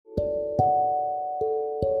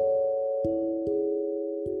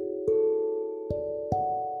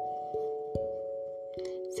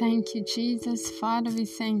Thank you, Jesus. Father, we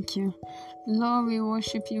thank you. Lord, we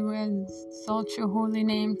worship you. We exalt your holy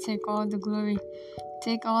name. Take all the glory.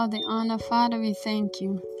 Take all the honor. Father, we thank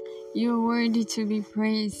you. You are worthy to be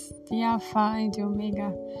praised. The Alpha and the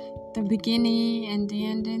Omega, the beginning and the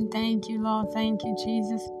ending. Thank you, Lord. Thank you,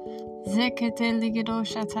 Jesus. Zekete ligido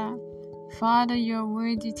shata. Father, you are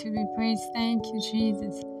worthy to be praised. Thank you,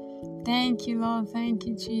 Jesus. Thank you, Lord. Thank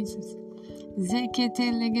you, Jesus.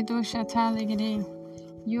 Zekete ligido shata ligide.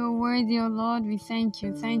 You are worthy, O Lord. We thank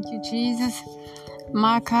you. Thank you, Jesus.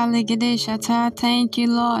 Maka ligide shata. Thank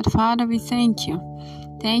you, Lord. Father, we thank you.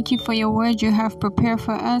 Thank you for your word you have prepared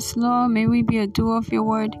for us, Lord. May we be a doer of your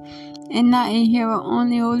word and not a hearer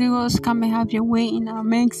only. Holy Ghost, come and have your way in our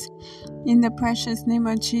midst. In the precious name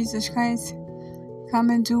of Jesus Christ,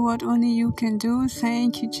 come and do what only you can do.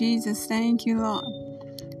 Thank you, Jesus. Thank you, Lord.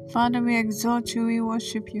 Father, we exalt you. We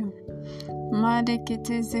worship you.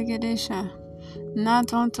 Madekete zegedesha.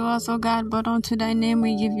 Not unto us, O God, but unto thy name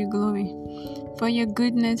we give you glory. For your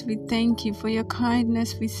goodness, we thank you. For your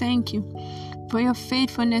kindness, we thank you. For your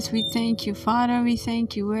faithfulness, we thank you. Father, we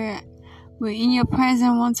thank you. We're in your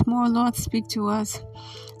presence once more. Lord, speak to us.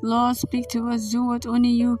 Lord, speak to us. Do what only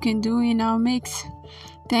you can do in our mix.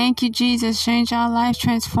 Thank you, Jesus. Change our lives.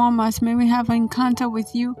 Transform us. May we have an encounter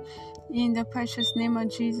with you. In the precious name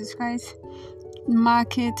of Jesus Christ.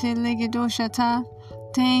 Makete legedo shata.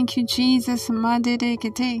 Thank you, Jesus.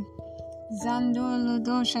 Madedekete. Zandolo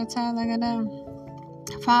do shata lagada.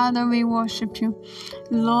 Father, we worship you.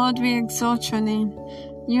 Lord, we exalt your name.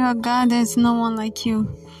 You are God, there's no one like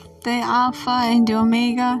you. The Alpha and the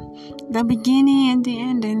Omega, the beginning and the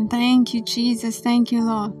ending. Thank you, Jesus. Thank you,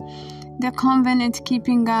 Lord. The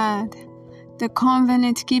covenant-keeping God. The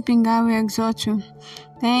covenant-keeping God, we exalt you.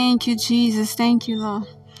 Thank you, Jesus. Thank you, Lord.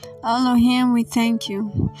 Elohim, we thank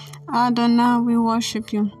you. Adonai, we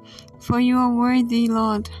worship you. For you are worthy,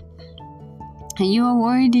 Lord. And you are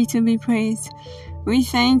worthy to be praised. We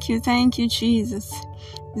thank you, Jesus.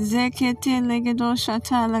 Zekete legedo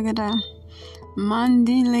shata legada.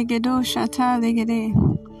 Mandi legedo shata legede.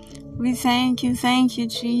 We thank you,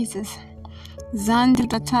 Jesus. Zandi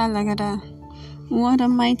shata legada. What a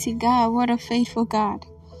mighty God, what a faithful God.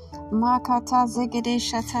 Makata zegede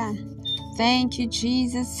shata. Thank you,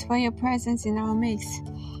 Jesus, for your presence in our midst.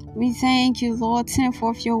 We thank you, Lord. Send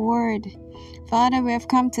forth your word. Father, we have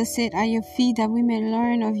come to sit at your feet that we may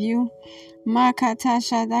learn of you. Makata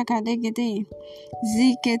shadaka legede.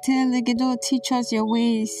 Zikete legedo. Teach us your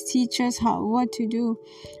ways. Teach us what to do.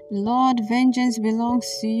 Lord, vengeance belongs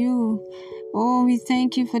to you. Oh, we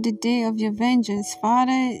thank you for the day of your vengeance.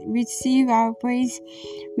 Father, receive our praise.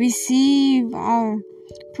 Receive our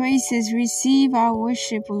praises. Receive our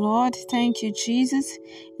worship, Lord. Thank you, Jesus.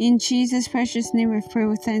 In Jesus' precious name we pray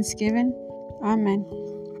with thanksgiving. Amen.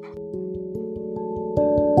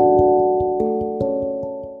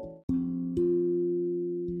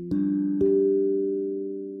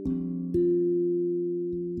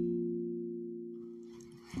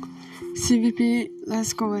 CVP,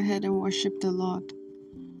 let's go ahead and worship the Lord.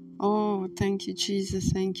 Oh, thank you,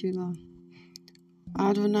 Jesus. Thank you, Lord.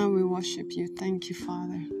 Adonai, we worship you. Thank you,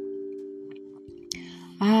 Father.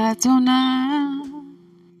 Adonai,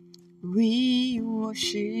 we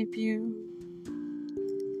worship you.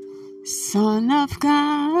 Son of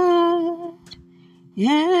God,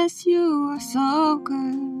 yes, you are so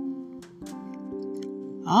good.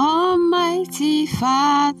 Almighty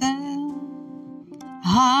Father,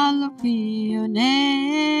 hallowed be your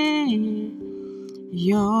name.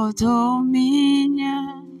 Your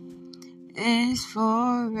dominion is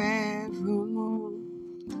forevermore.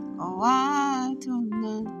 Oh,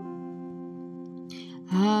 Adonai,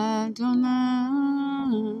 Adonai,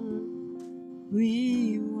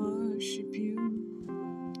 we worship you.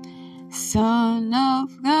 Son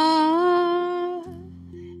of God,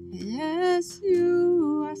 yes,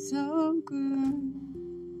 you are so good.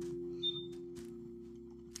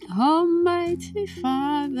 Almighty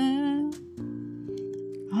Father,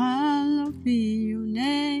 hallowed be your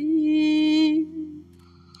name.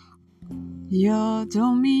 Your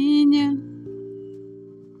dominion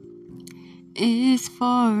is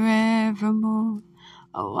forevermore.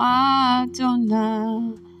 Oh,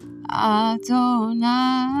 Adonai, Adonai,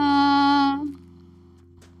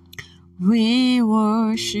 we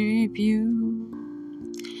worship you.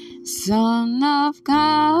 Son of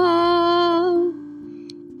God,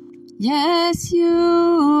 yes,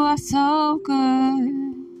 you are so good.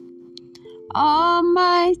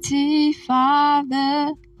 Almighty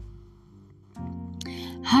Father,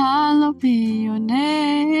 hallowed be your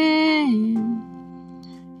name.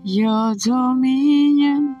 Your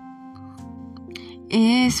dominion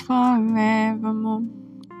is forevermore.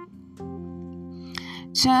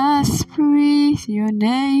 Just breathe your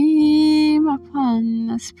name upon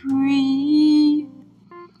us, breathe.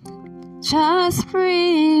 Just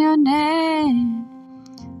breathe your name.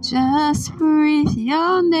 Just breathe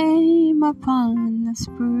your name upon us,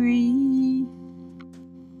 breathe.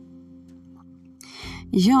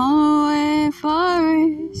 Wherever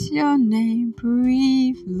is your name,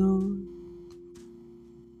 breathe, Lord.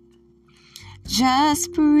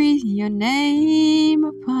 Just breathe your name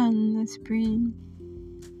upon us, breathe.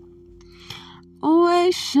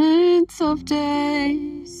 Ancient of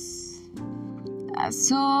days,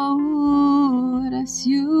 as old as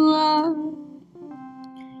you are,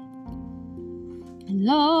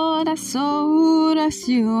 Lord, as old as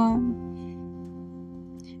you are,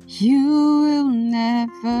 you will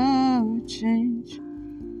never change.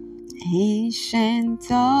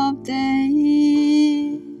 Ancient of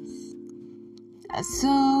days, as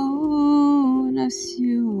old as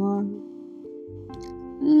you are,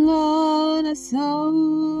 Lord, as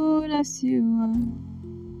old as you are,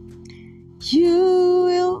 you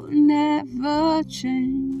will never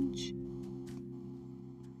change.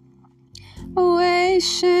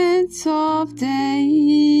 Ancient of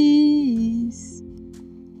days,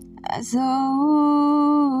 as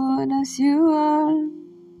old as you are,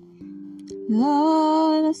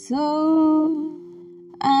 Lord, as old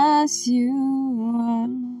as you are,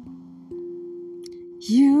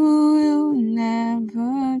 you will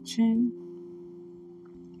never change.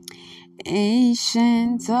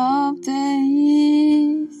 Ancient of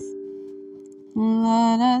days,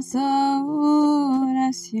 Lord, as old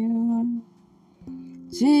as you are,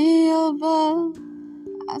 Jehovah,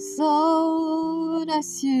 as old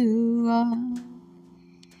as you are,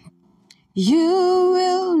 you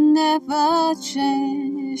will never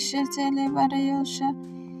change. Ancient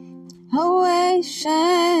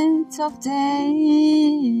of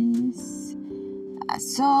days,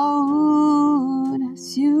 as old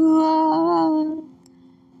as you are,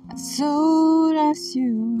 as old as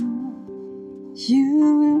you are,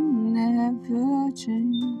 you will never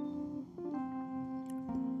change.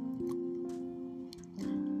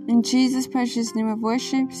 In Jesus' precious name of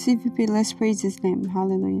worship, CVP, let's praise His name.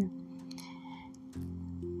 Hallelujah.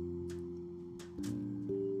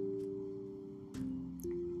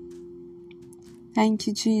 Thank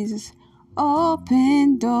you, Jesus.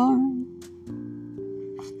 Open door.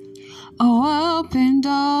 Oh, open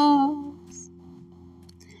doors.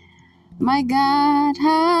 My God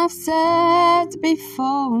have set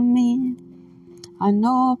before me an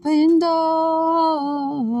open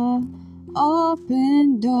door.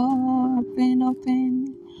 Open door. Open,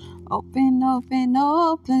 open. Open, open,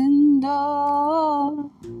 open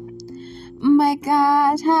door. My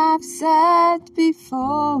God have set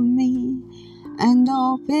before me an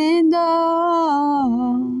open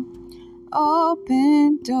door.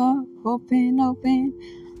 Open door. Open, open.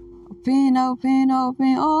 Open, open,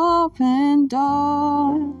 open, open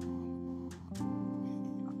door.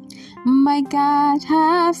 My God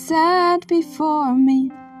have set before me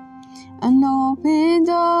an open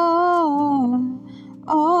door.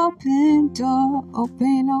 Open door.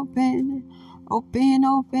 Open, open. Open,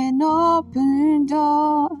 open, open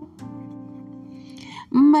door.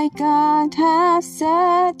 My God has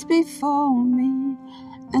set before me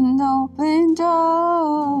an open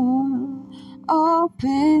door.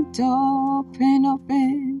 Open door, open,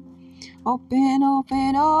 open. Open,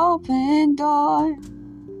 open, open door.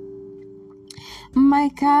 My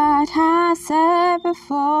God has set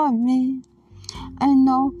before me an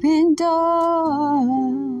open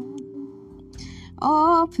door.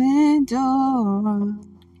 Open door.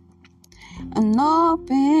 An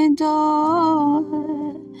open door.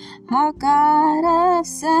 Our God has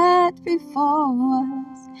set before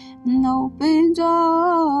us an open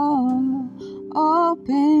door.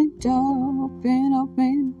 Open door. Open,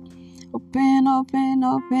 open. Open, open,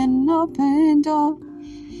 open, open door.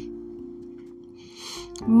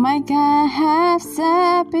 My God has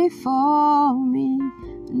set before me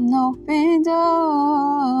an open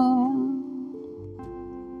door.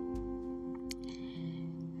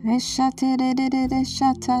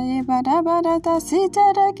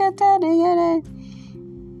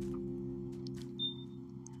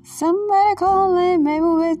 Somebody call him, maybe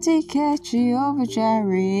we'll take Jehovah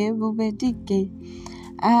Jireh, we'll be digging.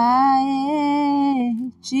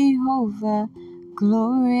 Jehovah,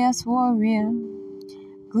 glorious warrior,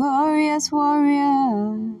 glorious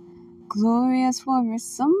warrior, glorious warrior.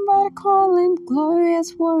 Somebody call him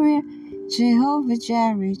glorious warrior, Jehovah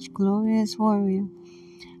Jireh, glorious warrior.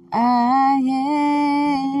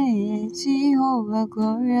 Jehovah,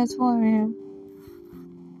 glorious warrior,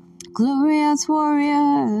 glorious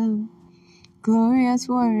warrior, glorious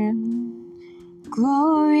warrior,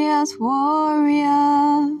 glorious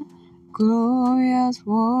warrior, glorious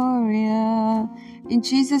warrior. In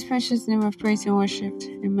Jesus' precious name of praise and worship.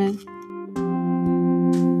 Amen.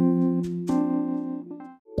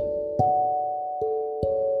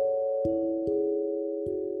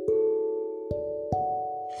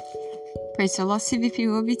 Praise the Lord.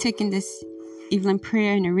 CVP will be taking this evening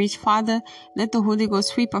prayer in a rich. Father, let the Holy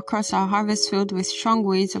Ghost sweep across our harvest field with strong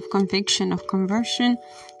waves of conviction, of conversion,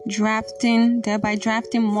 thereby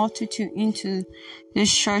drafting multitude into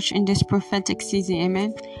this church in this prophetic season.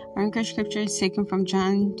 Amen. Our anchor scripture is taken from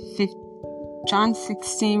John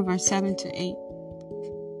 16, verse 7 to 8.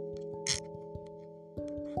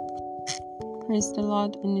 Praise the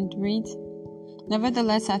Lord, and it reads,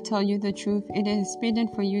 Nevertheless, I tell you the truth, it is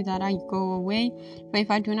expedient for you that I go away. For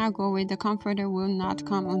if I do not go away, the Comforter will not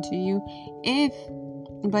come unto you.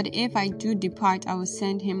 But if I do depart, I will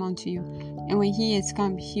send him unto you. And when he is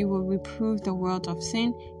come, he will reprove the world of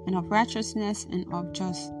sin, and of righteousness, and of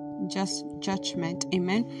just judgment.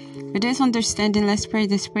 Amen. With this understanding, let's pray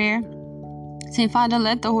this prayer. Say, Father,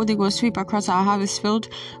 let the Holy Ghost sweep across our harvest field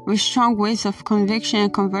with strong waves of conviction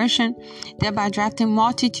and conversion, thereby drafting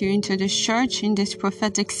multitude into this church in this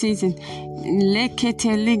prophetic season. Let the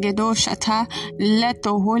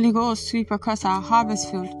Holy Ghost sweep across our harvest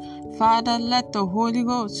field. Father, let the Holy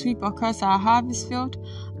Ghost sweep across our harvest field.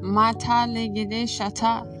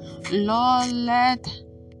 Lord, let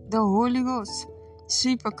the Holy Ghost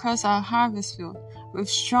sweep across our harvest field with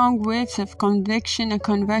strong waves of conviction and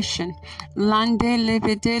conversion. Lande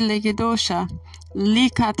lebede legedosha,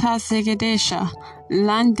 likata segedesha,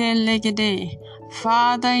 lande legede.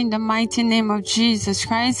 Father, in the mighty name of Jesus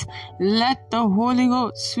Christ, let the Holy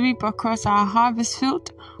Ghost sweep across our harvest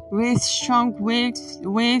field with strong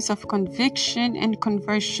waves of conviction and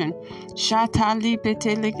conversion. Shata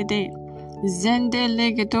libete legede, zende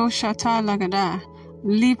legedosha ta lagada,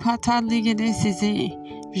 lipata legede size.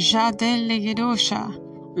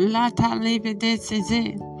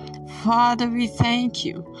 Father, we thank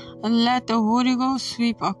you. Let the Holy Ghost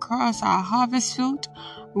sweep across our harvest field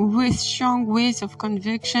with strong waves of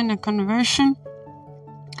conviction and conversion,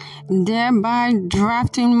 thereby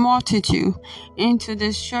drafting multitude into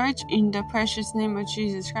this church in the precious name of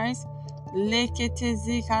Jesus Christ. Lekete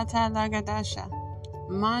zikata lagadasha,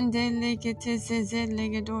 mande lekete zeze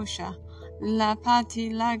legedosha, lapati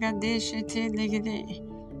lagadeshe te legede.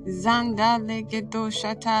 Zanda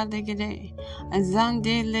legedosha ta legede,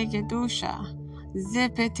 zande legedosha,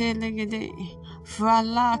 zepete legede,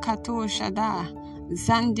 frala katosha da,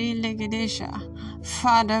 zandi legedesha.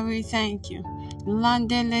 Father, we thank you.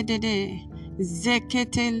 Lande ledede,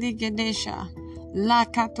 zekete legedesha, la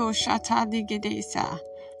katosha ta legedesa,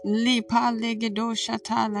 lipa legedosha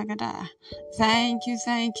ta lagada. Thank you,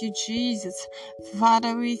 Jesus.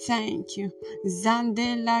 Father, we thank you.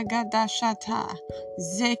 Zande lagada shata,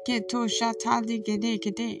 zeketo shata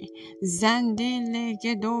ligede, zande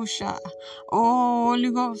legedosha. Oh,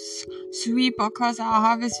 Holy Ghost, sweep across our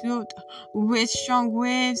harvest field with strong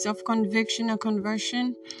waves of conviction and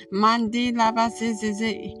conversion. Mandi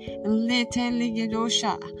labazeze, lete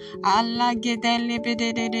legedosha, alla gede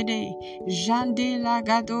lebede, jande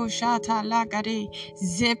lagado shata lagade,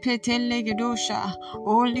 zepete legedosha.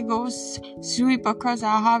 Holy Ghost, sweep across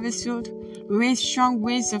our harvest field with strong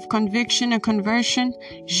waves of conviction and conversion.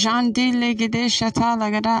 Jandi legede shata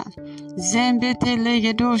lagada, zembete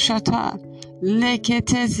legedo shata,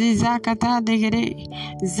 lekete zizakata legede,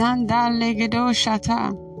 zanda legedo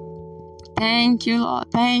shata. Thank you,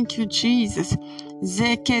 Lord. Thank you, Jesus.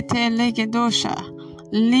 Zekete legedosha,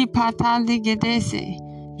 lipata legedese,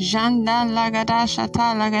 janda lagada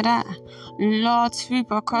shata lagada. Lord, sweep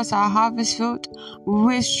across our harvest field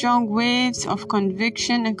with strong waves of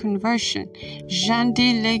conviction and conversion.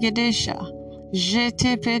 Jandi legedesha,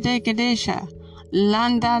 jete pedegedesha,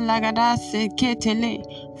 landa lagadase ketele.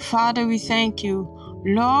 Father, we thank you.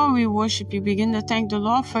 Lord, we worship you. Begin to thank the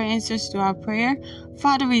Lord for answers to our prayer.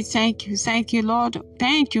 Father, we thank you. Thank you, Lord.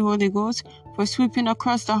 Thank you, Holy Ghost, for sweeping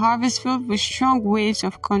across the harvest field with strong waves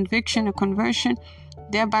of conviction and conversion,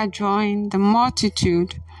 thereby drawing the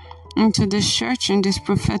multitude into this church in this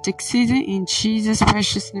prophetic season. In Jesus'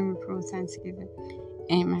 precious name we pray thanksgiving.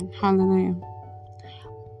 Amen. Hallelujah.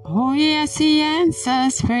 Oh yes, he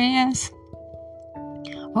answers prayers.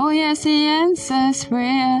 Oh yes, he answers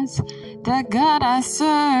prayers. The God I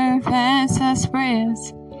serve answers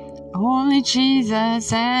prayers. Only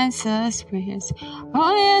Jesus answers prayers.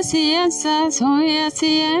 Oh yes, he answers. Oh yes,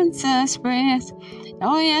 he answers prayers.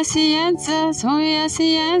 Oh yes, he answers. Oh yes,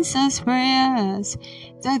 he answers prayers.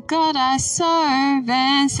 The God I serve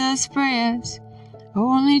answers prayers.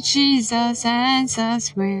 Only Jesus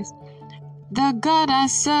answers prayers. The God I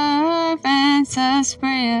serve answers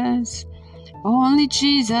prayers. Only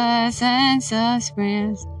Jesus answers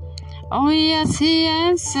prayers. Oh yes, He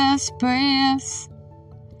answers prayers.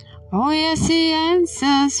 Oh yes, He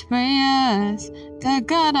answers prayers. The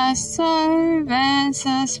God I serve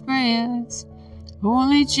answers prayers.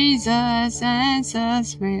 Only Jesus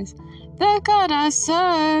answers prayers. The God I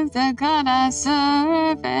serve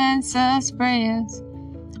answers prayers.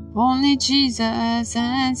 Only Jesus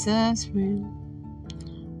answers prayers.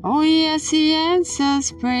 Oh yes, He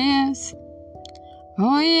answers prayers.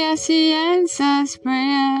 Oh yes, He answers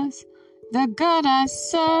prayers. The God I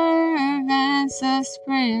serve answers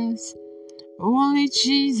prayers. Only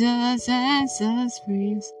Jesus answers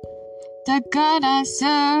prayers. The God I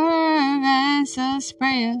serve answers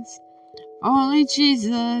prayers. Only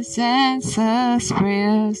Jesus answers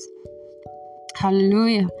prayers.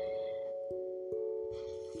 Hallelujah.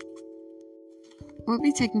 We'll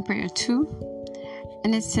be taking prayer 2.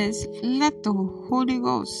 And it says, let the Holy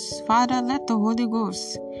Ghost, Father, let the Holy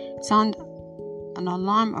Ghost sound an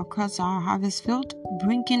alarm across our harvest field,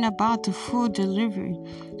 bringing about the full delivery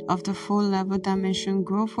of the full level dimension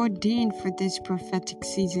growth ordained for this prophetic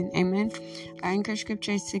season. Amen. Our anchor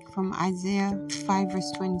scripture is taken from Isaiah 5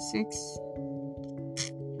 verse 26.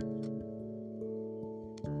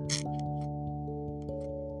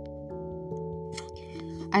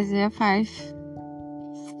 Isaiah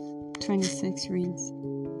 5:26 reads,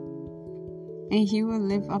 and He will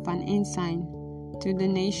lift up an ensign to the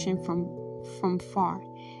nation from far,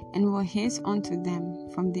 and will haste unto them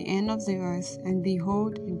from the end of the earth, and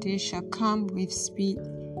behold, they shall come with speed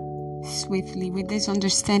swiftly. With this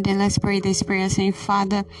understanding, let's pray this prayer, saying,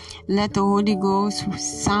 Father, let the Holy Ghost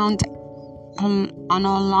sound an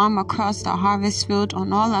alarm across the harvest field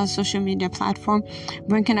on all our social media platforms,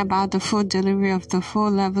 bringing about the full delivery of the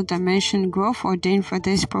full level dimension growth ordained for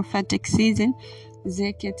this prophetic season.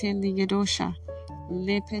 Zekete ligedosha,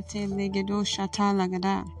 lepete ligedosha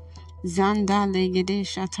talagada, zanda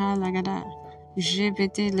ligedesha talagada,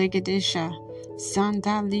 jebete ligedesha,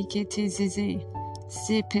 zanda ligete zize,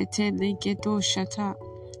 zepete ligedosha ta,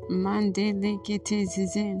 mande ligete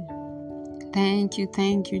zize. Thank you,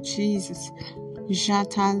 Jesus.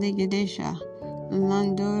 Jata ligedesha,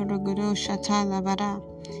 lando rogodosha talabada,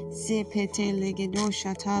 zepete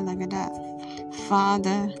ligedosha talagada.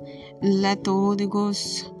 Father, let the Holy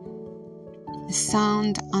Ghost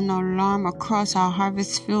sound an alarm across our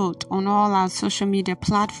harvest field on all our social media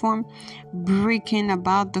platforms, breaking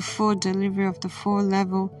about the full delivery of the full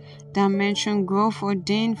level dimension growth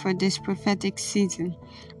ordained for this prophetic season.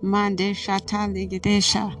 Mande shata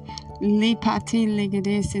ligedesha, lipati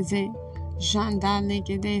ligedese, janda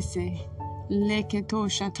ligedese, leketo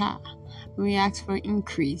shata. We ask for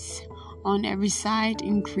increase on every side,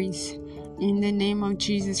 increase. In the name of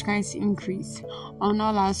Jesus Christ, increase. On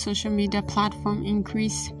all our social media platform,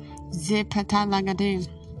 increase. Zepata lagade.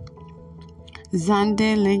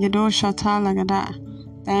 Zande legedo shata lagada.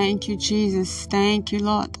 Thank you, Jesus. Thank you,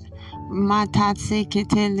 Lord. Matatse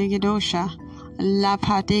kete legedosha.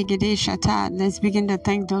 Lapate gede shata. Let's begin to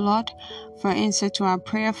thank the Lord for answer to our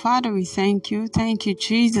prayer. Father, we thank you. Thank you,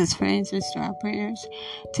 Jesus, for answers to our prayers.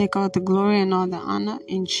 Take all the glory and all the honor.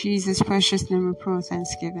 In Jesus' precious name we pray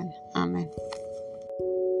thanksgiving. Amen.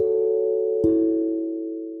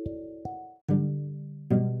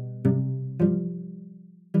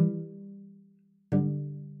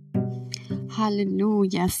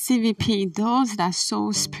 Hallelujah. CVP, those that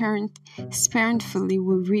sow sparingly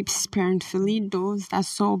will reap sparingly. Those that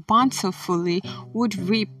sow bountifully would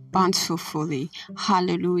reap bountifully.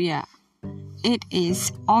 Hallelujah. It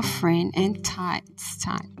is offering and tithes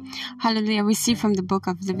time. Hallelujah. We see from the book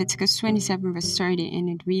of Leviticus 27 verse 30, and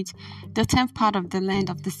it reads, the 10th part of the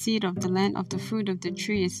land, of the seed of the land, of the fruit of the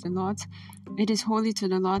tree is the Lord's. It is holy to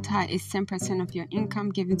the Lord. Tithe is 10% of your income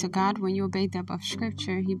given to God. When you obey the above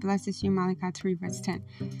scripture, He blesses you. Malachi 3 verse 10.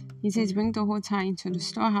 He says, bring the whole tithe into the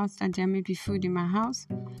storehouse, that there may be food in my house.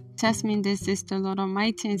 Test me in this, the Lord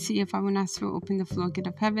Almighty, and see if I will not throw open the floodgate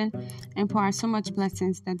of heaven and pour out so much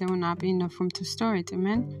blessings that there will not be enough room to store it.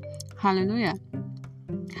 Amen. Hallelujah.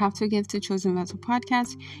 How to give to Chosen Vessel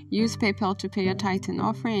Podcast. Use PayPal to pay your tithe and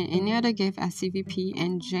offering, and any other gift at CVP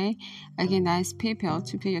and J. Again, that is PayPal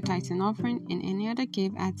to pay your tithe and offering, and any other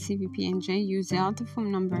gift at CVP and J. Use Zelle at the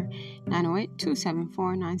phone number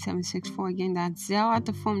 908-274-9764. Again, that's Zelle at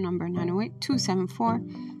the phone number 908-274-9764.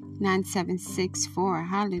 9764.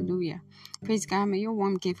 Hallelujah. Praise God. May your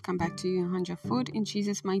warm gift come back to you in 100-fold in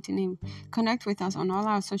Jesus' mighty name. Connect with us on all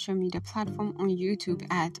our social media platforms on YouTube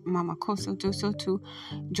at Mama Koso Doso to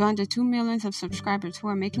join the 2 millions of subscribers who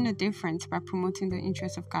are making a difference by promoting the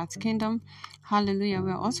interests of God's kingdom. Hallelujah.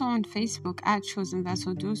 We're also on Facebook at Chosen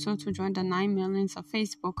Vessel Doso to join the 9 millions of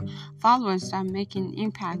Facebook followers that are making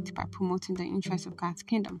impact by promoting the interests of God's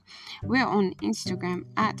kingdom. We're on Instagram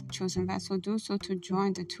at Chosen Vessel Doso to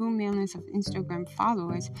join the 2 millions of Instagram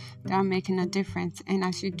followers that are making a difference. And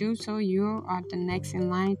as you do so, you are the next in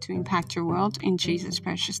line to impact your world in Jesus'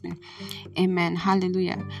 precious name. Amen.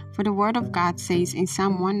 Hallelujah. For the word of God says in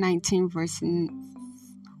Psalm 119 verse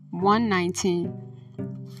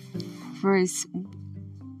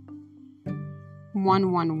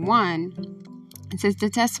 111, it says, "The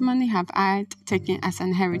testimony have I taken as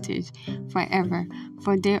an heritage forever,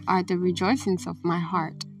 for they are the rejoicings of my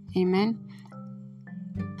heart." Amen.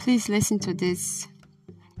 Please listen to this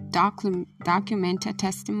documented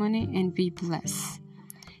testimony and be blessed.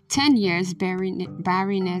 10 years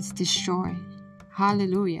barrenness destroyed.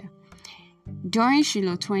 Hallelujah. During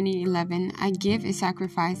Shiloh 2011, I gave a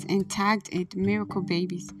sacrifice and tagged it Miracle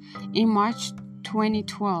Babies. In March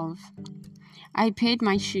 2012, I paid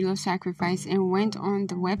my Shiloh sacrifice and went on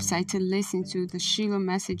the website to listen to the Shiloh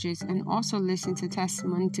messages and also listen to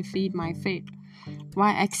testimony to feed my faith.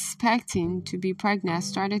 While expecting to be pregnant, I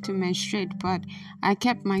started to menstruate, but I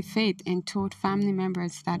kept my faith and told family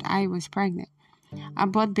members that I was pregnant. I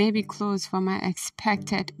bought baby clothes for my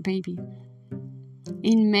expected baby.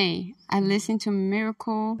 In May, I listened to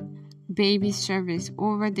Miracle Baby service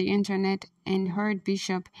over the internet and heard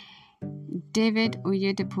Bishop David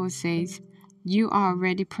Oyedepo says, "You are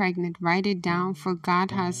already pregnant. Write it down, for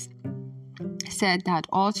God has said that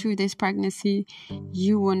all through this pregnancy,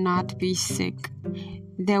 you will not be sick.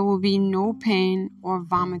 There will be no pain or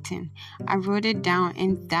vomiting." I wrote it down,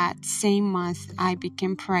 and that same month, I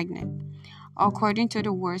became pregnant. According to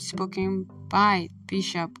the words spoken by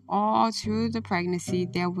Bishop, all through the pregnancy,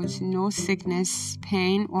 there was no sickness,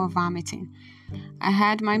 pain, or vomiting. I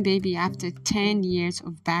had my baby after 10 years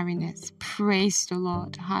of barrenness. Praise the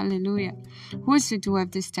Lord. Hallelujah. Who is the doer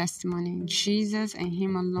of this testimony? Jesus, and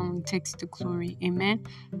Him alone takes the glory. Amen.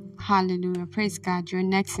 Hallelujah. Praise God. You're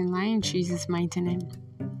next in line in Jesus' mighty name.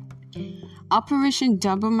 Operation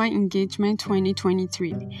Double My Engagement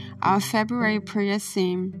 2023. Our February prayer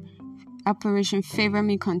theme, Operation Favor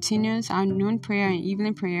Me, continues. Our noon prayer and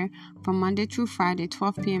evening prayer from Monday through Friday,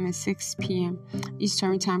 12 p.m. and 6 p.m.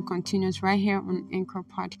 Eastern Time continues right here on Anchor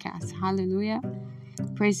Podcast. Hallelujah.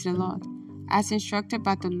 Praise the Lord. As instructed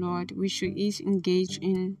by the Lord, we should each engage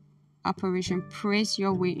in Operation Praise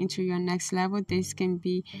Your Way into your next level. This can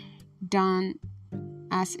be done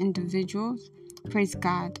as individuals. Praise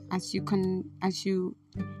God as you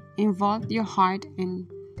involve your heart and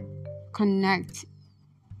connect.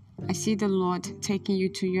 I see the Lord taking you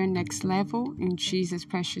to your next level in Jesus'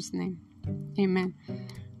 precious name. Amen.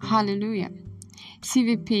 Hallelujah.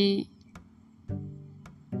 CVP,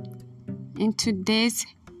 in today's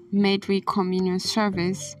midweek communion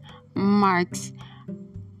service marks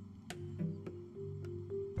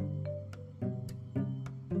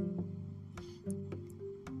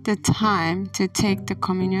the time to take the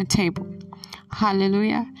communion table.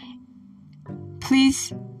 Hallelujah.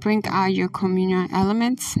 Please bring out your communion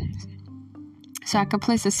elements so I can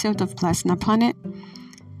place a seal of blessing upon it.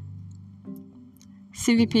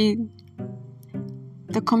 CVP,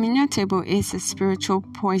 the communion table is a spiritual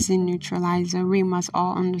poison neutralizer. We must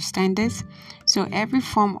all understand this. So every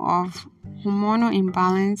form of hormonal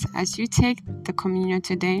imbalance, as you take the communion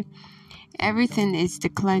today, everything is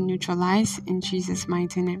declared neutralized in Jesus'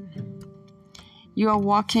 mighty name. You are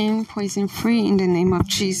walking poison-free in the name of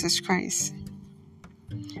Jesus Christ.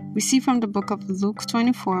 We see from the book of Luke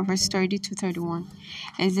 24, verse 30 to 31.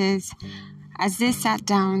 It says, "As they sat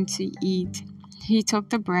down to eat, He took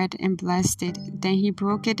the bread and blessed it. Then He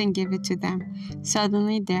broke it and gave it to them.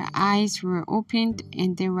 Suddenly their eyes were opened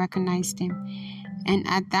and they recognized Him. And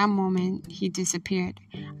at that moment He disappeared."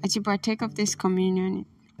 As you partake of this communion,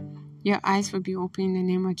 your eyes will be open in the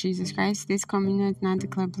name of Jesus Christ. This communion is now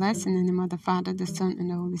declared blessed in the name of the Father, the Son, and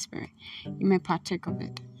the Holy Spirit. You may partake of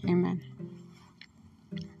it. Amen.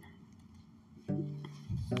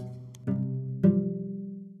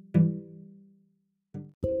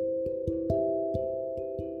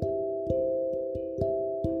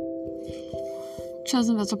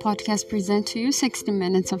 Chosen Vessel Podcast present to you 60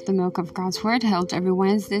 minutes of the milk of God's Word, held every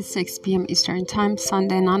Wednesday, 6 p.m. Eastern Time,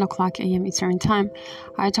 Sunday, 9 o'clock a.m. Eastern Time.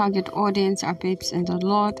 Our target audience are babes in the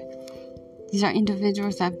Lord. These are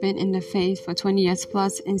individuals that have been in the faith for 20 years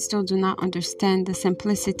plus and still do not understand the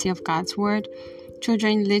simplicity of God's word.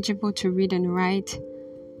 Children eligible to read and write.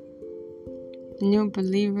 New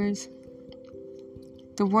believers.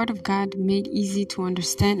 The word of God made easy to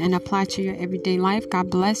understand and apply to your everyday life. God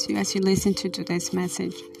bless you as you listen to today's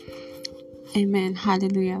message. Amen.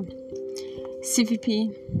 Hallelujah.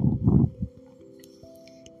 CVP,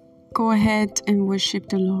 go ahead and worship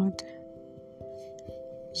the Lord.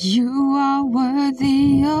 You are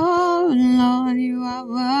worthy, oh Lord, you are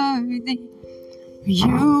worthy.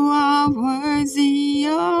 You are worthy,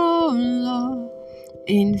 oh Lord,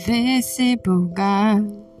 invisible God,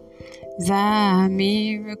 the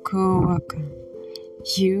miracle worker.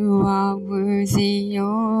 You are worthy,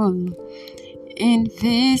 oh Lord,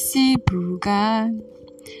 invisible God,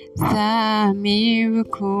 the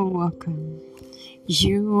miracle worker.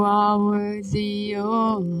 You are worthy,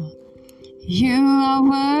 oh Lord. You are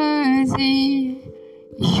worthy.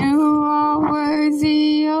 You are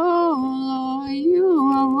worthy, oh Lord.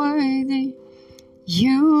 You are worthy.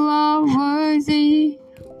 You are worthy,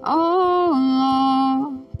 oh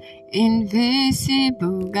Lord.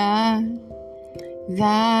 Invisible God,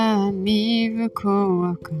 the miracle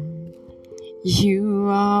worker. You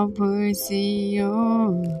are worthy,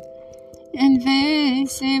 oh Lord. Invisible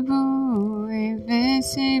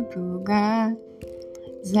God,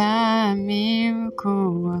 the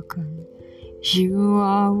miracle worker. You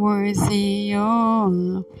are worthy, oh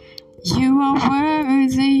Lord. You are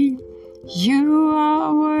worthy. You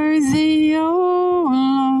are worthy, oh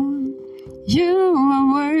Lord. You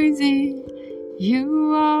are worthy.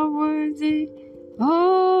 You are worthy,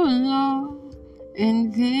 oh Lord.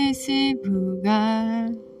 Invisible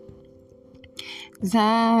God,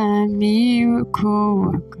 the miracle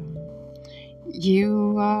worker.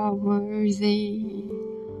 You are worthy,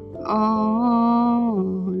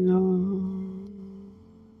 oh Lord.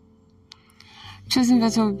 Chosen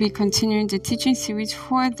Vessel will be continuing the teaching series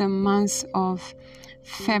for the month of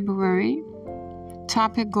February.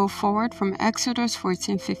 Topic: Go Forward, from Exodus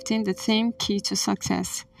 14:15, the theme: Key to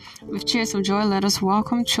Success. With cheers of joy, let us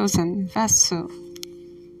welcome Chosen Vessel.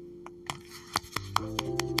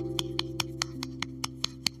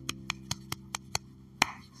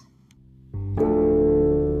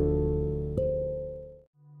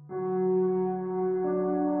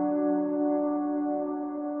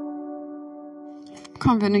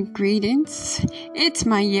 Covenant greetings. It's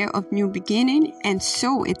my year of new beginning, and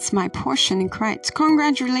so it's my portion in Christ.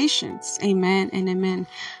 Congratulations. Amen and amen.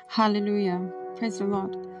 Hallelujah. Praise the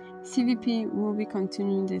Lord. CVP will be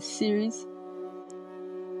continuing this series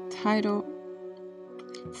titled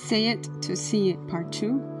Say It to See It, Part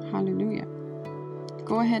 2. Hallelujah.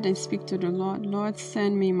 Go ahead and speak to the Lord. Lord,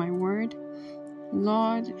 send me my word.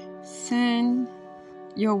 Lord, send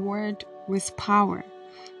your word with power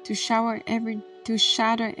to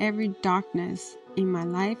shatter every darkness in my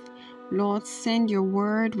life. Lord, send your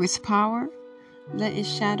word with power. Let it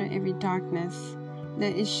shatter every darkness.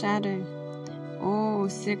 Let it shatter. Oh,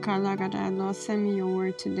 Sekalagada, Lord, send me your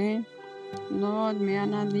word today. Lord, may I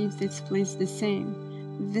not leave this place the same.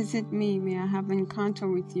 Visit me. May I have an encounter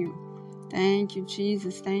with you. Thank you,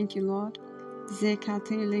 Jesus. Thank you, Lord.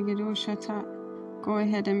 Go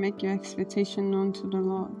ahead and make your expectation known to the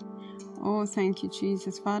Lord. Oh, thank you,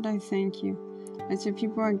 Jesus. Father, I thank you. As your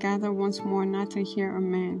people are gathered once more, not to hear a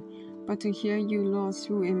man, but to hear you, Lord,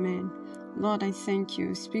 through a man. Lord, I thank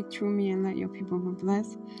you. Speak through me and let your people be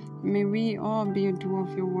blessed. May we all be a doer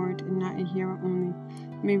of your word and not a hearer only.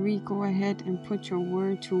 May we go ahead and put your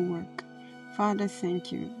word to work. Father,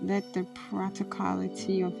 thank you. Let the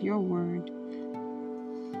practicality of your word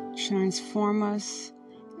transform us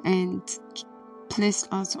and place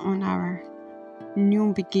us on our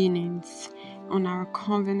new beginnings, on our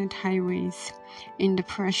covenant highways, in the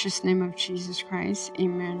precious name of Jesus Christ.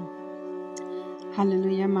 Amen.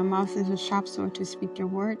 Hallelujah. My mouth is a sharp sword to speak your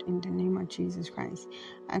word in the name of Jesus Christ.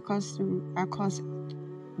 I cause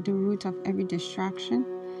the root of every distraction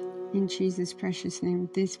in Jesus' precious name.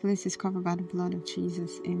 This place is covered by the blood of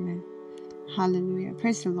Jesus. Amen. Hallelujah.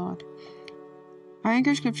 Praise the Lord. Our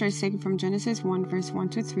anchor scripture is taken from Genesis 1, verse 1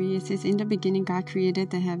 to 3. It says, In the beginning God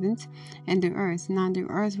created the heavens and the earth. Now the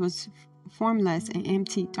earth was formless and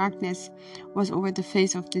empty. Darkness was over the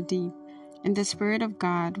face of the deep, and the Spirit of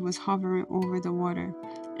God was hovering over the water.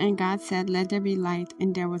 And God said, Let there be light,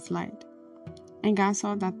 and there was light. And God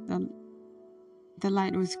saw that the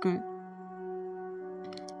light was good.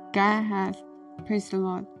 God had, praise the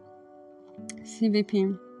Lord,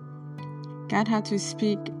 CVP, God had to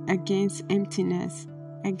speak against emptiness,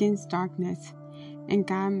 against darkness, and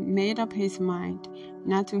God made up his mind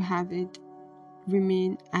not to have it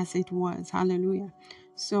remain as it was. Hallelujah.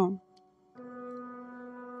 So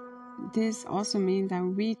this also means that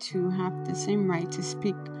we too have the same right to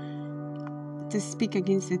speak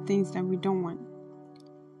against the things that we don't want.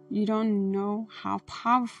 You don't know how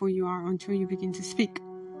powerful you are until you begin to speak.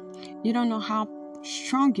 You don't know how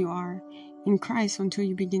strong you are in Christ until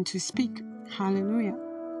you begin to speak. Hallelujah.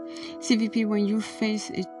 CVP, when you face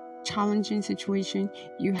a challenging situation,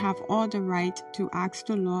 you have all the right to ask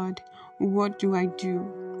the Lord, what do I do?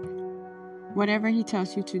 Whatever He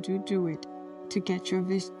tells you to do, do it to get your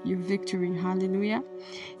victory. Hallelujah.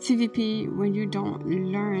 CVP, when you don't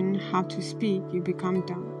learn how to speak, you become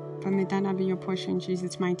dumb. But may that not be your portion in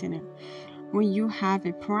Jesus' mighty name. When you have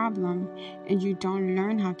a problem and you don't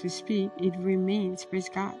learn how to speak, it remains. Praise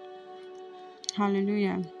God.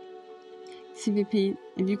 Hallelujah. CVP,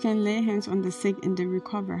 if you can lay hands on the sick and they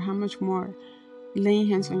recover, how much more laying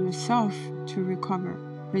hands on yourself to recover?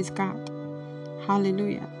 Praise God.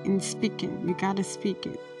 Hallelujah. In speaking, you got to speak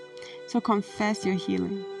it. So confess your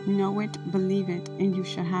healing. Know it, believe it, and you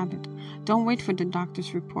shall have it. Don't wait for the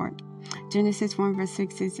doctor's report. Genesis 1 verse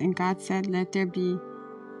 6 says, and God said, let there be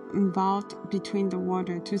vault between the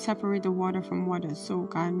water to separate the water from water. So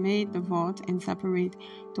God made the vault and separate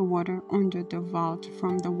the water under the vault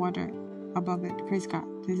from the water above it. Praise God.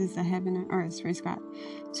 This is the heaven and earth. Praise God.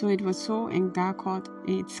 So it was so, and God called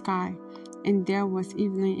it sky. And there was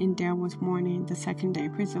evening and there was morning the second day.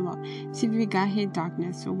 Praise the Lord. See, we God hate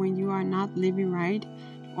darkness. So when you are not living right,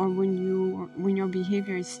 or when your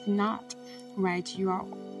behavior is not right, you are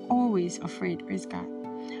always afraid. Praise God.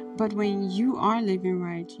 But when you are living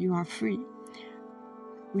right, you are free.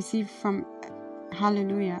 We see from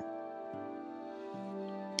hallelujah.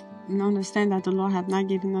 And understand that the Lord hath not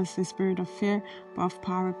given us the spirit of fear, but of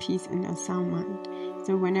power, peace, and a sound mind.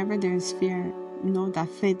 So whenever there is fear, know that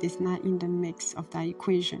faith is not in the mix of that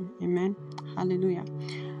equation. Amen. Hallelujah.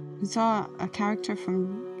 We saw a character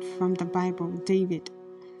from the Bible, David.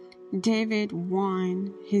 David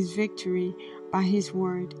won his victory by his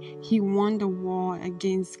word. He won the war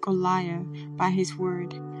against Goliath by his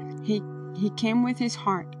word. He came with his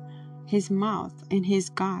heart, his mouth, and his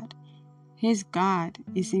God. His God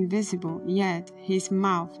is invisible, yet his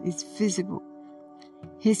mouth is visible.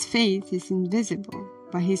 His faith is invisible,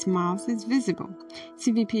 but his mouth is visible.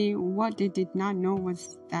 CVP, what they did not know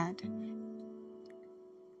was that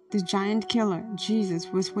the giant killer, Jesus,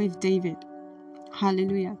 was with David.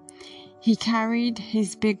 Hallelujah. He carried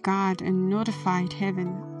his big God and notified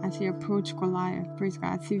heaven as he approached Goliath. Praise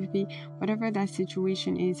God. CVP, whatever that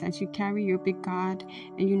situation is, as you carry your big God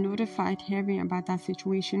and you notified heaven about that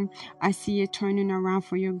situation, I see it turning around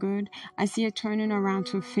for your good. I see it turning around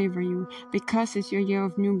to favor you. Because it's your year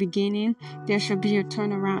of new beginning, there shall be a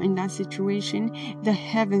turnaround in that situation. The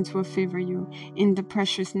heavens will favor you in the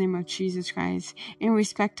precious name of Jesus Christ. In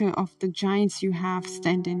respect of the giants you have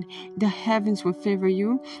standing, the heavens will favor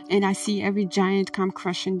you, and I see every giant come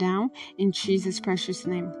crushing down in Jesus' precious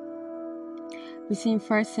name. We see in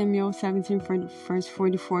 1 Samuel 17, verse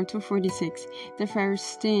 44 to 46, the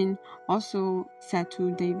Philistine also said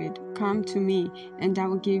to David, come to me, and I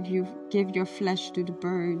will give your flesh to the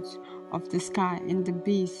birds of the sky and the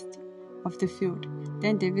beasts of the field.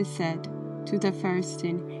 Then David said to the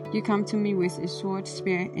Philistine, you come to me with a sword,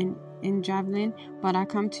 spear, and javelin, but I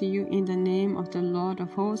come to you in the name of the Lord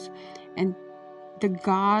of hosts, and the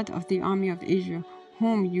God of the army of Israel,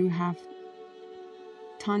 whom you have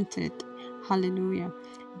taunted. Hallelujah.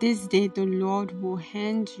 This day the Lord will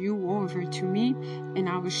hand you over to me, and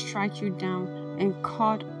I will strike you down and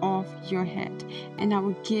cut off your head, and I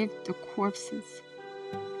will give the corpses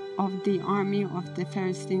of the army of the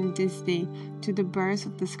Philistines this day to the birds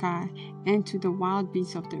of the sky and to the wild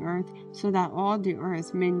beasts of the earth, so that all the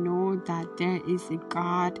earth may know that there is a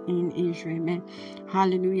God in Israel. Amen.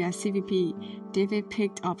 Hallelujah. CVP, David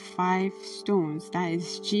picked up 5 stones, that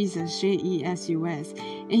is Jesus, Jesus,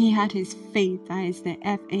 and he had his faith, that is the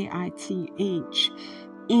faith,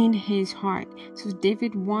 in his heart. So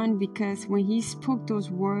David won because when he spoke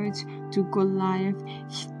those words to Goliath,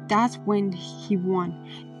 that's when he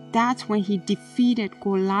won. That's when he defeated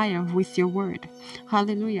Goliath with your word.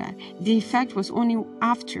 Hallelujah. The effect was only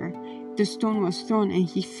after the stone was thrown and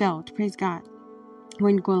he fell. Praise God.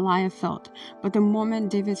 When Goliath fell. But the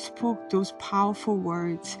moment David spoke those powerful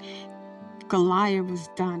words, Goliath was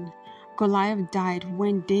done. Goliath died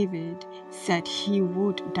when David said he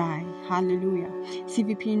would die. Hallelujah.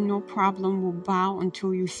 CVP, no problem will bow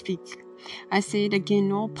until you speak. I say it again,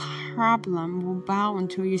 no problem will bow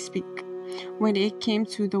until you speak. When it came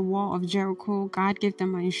to the wall of Jericho, God gave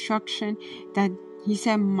them an instruction that He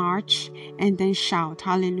said march and then shout.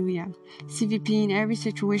 Hallelujah. CVP, in every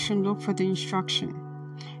situation, look for the instruction,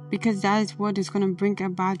 because that is what is going to bring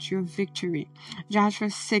about your victory. Joshua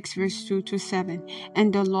 6 verse 2 to 7.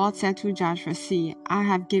 And the Lord said to Joshua, see, I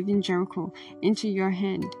have given Jericho into your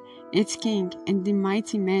hand, its king, and the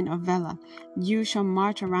mighty men of valor. You shall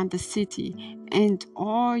march around the city, and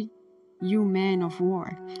all you men of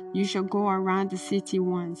war, you shall go around the city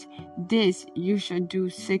once. This you shall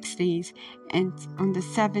do 6 days, and on the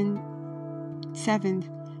seventh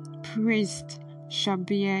priest shall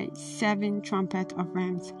bear 7 trumpets of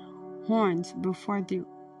rams horns before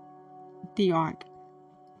the ark.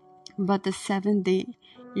 But the 7th day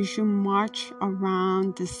you shall march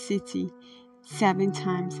around the city 7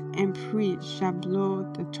 times, and priest shall blow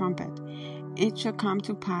the trumpet. It shall come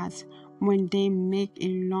to pass, when they make a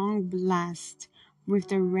long blast with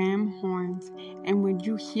the ram horns, and when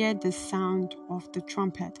you hear the sound of the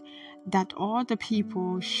trumpet, that all the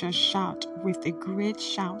people shall shout with a great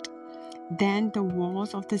shout. Then the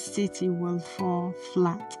walls of the city will fall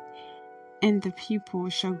flat, and the people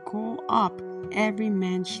shall go up, every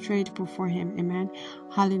man straight before him. Amen.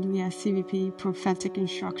 Hallelujah. CVP, prophetic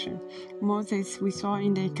instruction. Moses, we saw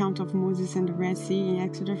in the account of Moses and the Red Sea in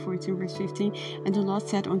Exodus 14 verse 15, and the Lord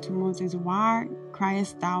said unto Moses, why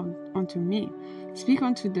criest thou unto me? Speak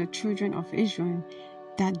unto the children of Israel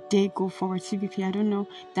that they go forward. CVP, I don't know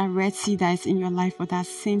that Red Sea that is in your life, but that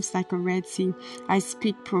seems like a Red Sea. I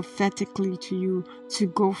speak prophetically to you to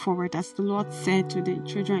go forward. As the Lord said to the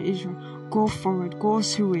children of Israel, go forward, go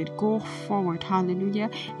through it, go forward.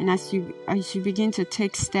 Hallelujah. And as you begin to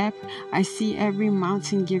take step, I see every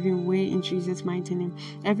mountain giving way in Jesus' mighty name.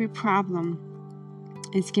 Every problem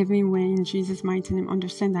is giving way in Jesus' mighty name.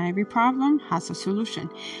 Understand that every problem has a solution.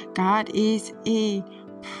 God is a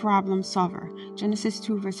problem solver. Genesis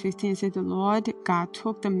 2 verse 15 says, the Lord God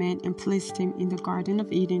took the man and placed him in the Garden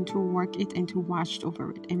of Eden to work it and to watch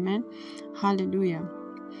over it. Amen. Hallelujah.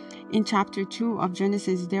 In chapter 2 of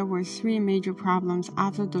Genesis, there were 3 major problems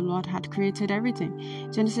after the Lord had created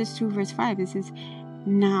everything. Genesis 2 verse 5, it says,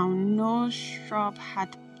 now no shrub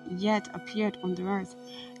had yet appeared on the earth,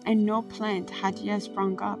 and no plant had yet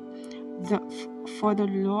sprung up. For the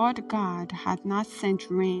Lord God had not sent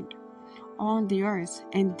rain on the earth,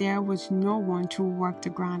 and there was no one to work the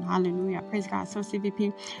ground. Hallelujah. Praise God. So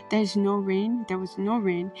CVP, there's no rain, there was no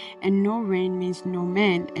rain, and no rain means no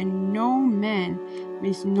man, and no man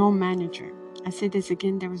means no manager. I say this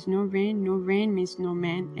again, there was no rain means no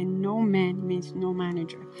man, and no man means no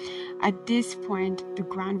manager. At this point, the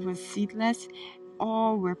ground was seedless,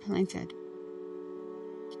 all were planted.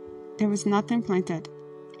 There was nothing planted.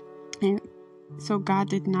 And so God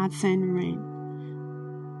did not send rain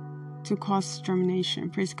to cause germination.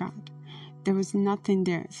 Praise God. There was nothing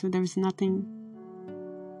there, so there was nothing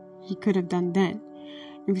he could have done then.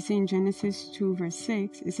 If we see in Genesis 2 verse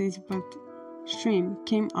 6, it says, but stream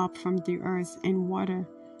came up from the earth and watered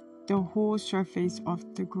the whole surface of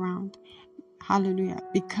the ground. Hallelujah.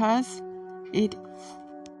 Because it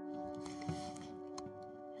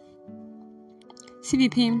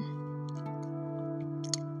CVP,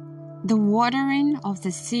 the watering of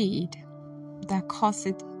the seed that caused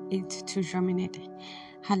it to germinate.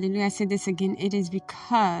 Hallelujah. I say this again. It is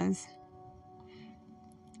because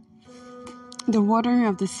the watering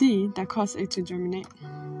of the seed that caused it to germinate.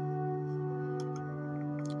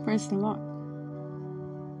 Praise the Lord.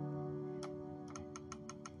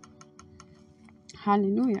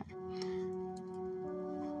 Hallelujah.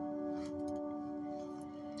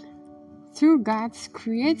 Through God's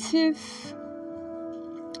creative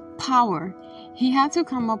power, he had to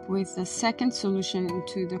come up with the second solution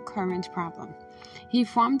to the current problem. He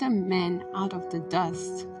formed a man out of the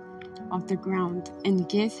dust of the ground and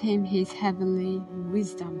gave him his heavenly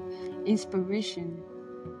wisdom, inspiration,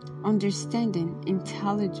 understanding,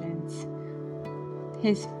 intelligence,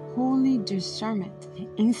 his holy discernment,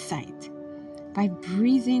 insight, by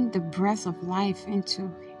breathing the breath of life into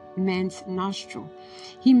man's nostril.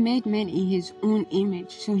 He made man in his own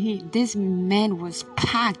image. So this man was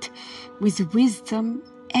packed with wisdom,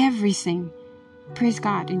 everything. Praise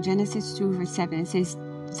God. In Genesis 2 verse 7, it says,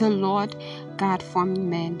 the Lord God formed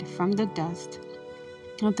man from the dust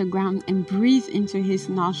of the ground and breathed into his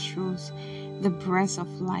nostrils the breath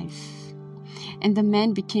of life. And the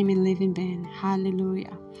man became a living being.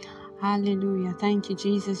 Hallelujah. Hallelujah. Thank you,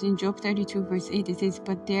 Jesus. In Job 32 verse 8, it says,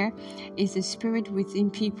 but there is a spirit within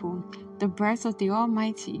people, the breath of the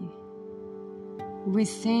Almighty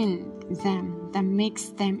within them that makes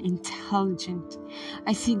them intelligent.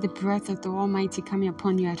 I see the breath of the Almighty coming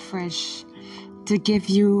upon you at fresh to give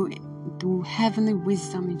you the heavenly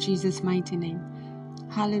wisdom in Jesus' mighty name.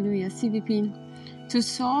 Hallelujah. CVP, To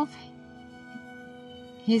solve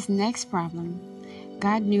his next problem,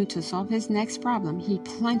 God knew to solve his next problem, he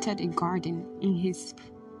planted a garden in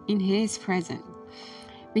his presence.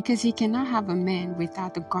 Because he cannot have a man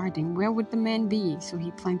without a garden. Where would the man be? So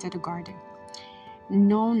he planted a garden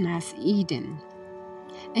known as Eden.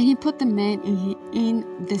 And he put the man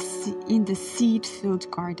in the seed-filled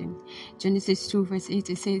garden. Genesis 2 verse 8,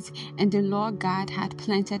 it says, "And the Lord God had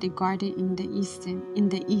planted a garden in the east,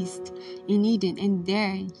 in Eden, and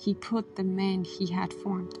there he put the man he had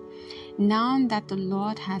formed." Now that the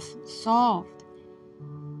Lord has solved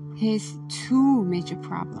his two major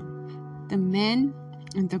problems, the man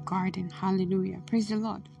and the garden. Hallelujah. Praise the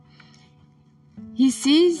Lord. He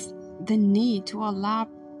sees the need to allow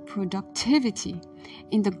productivity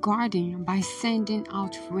in the garden by sending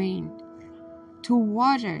out rain to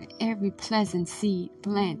water every pleasant seed,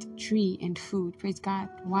 plant, tree, and food. Praise God.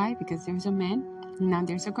 Why? Because there's a man, now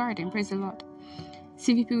there's a garden. Praise the Lord.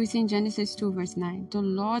 CVP, we see in Genesis 2 verse 9, the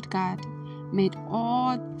Lord God made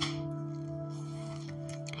all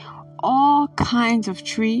kinds of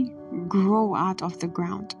tree grow out of the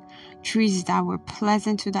ground. Trees that were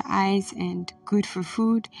pleasant to the eyes and good for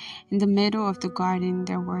food. In the middle of the garden,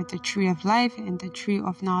 there were the tree of life and the tree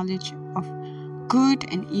of knowledge of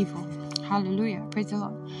good and evil. Hallelujah. Praise the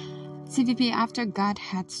Lord. CVP, after God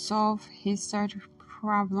had solved his third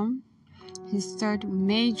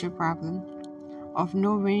major problem of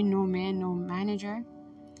no rain, no man, no manager,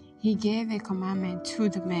 he gave a commandment to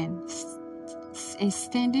the man, a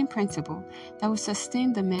standing principle that will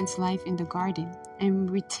sustain the man's life in the garden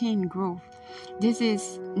and retain growth. This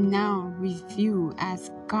is now reviewed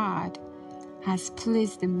as God has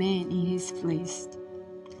placed the man in his place.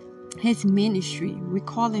 His ministry, we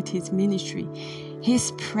call it his ministry,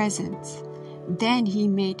 his presence. Then he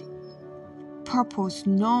made purpose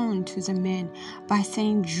known to the man by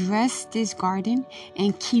saying, dress this garden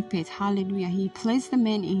and keep it. Hallelujah. He placed the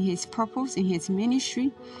man in his purpose, in his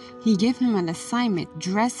ministry. He gave him an assignment,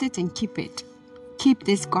 dress it and keep it. Keep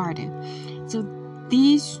this garden. So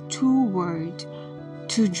these two words,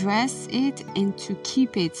 to dress it and to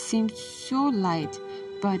keep it, seem so light,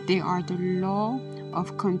 but they are the law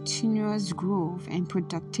of continuous growth and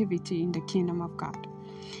productivity in the kingdom of God.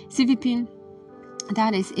 CVP,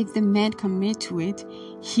 that is, if the man commit to it,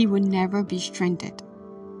 he will never be stranded.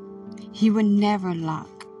 He will never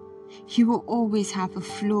lack. He will always have a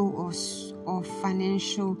flow of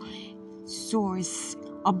financial source,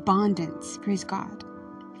 abundance. Praise God.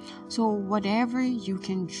 So whatever you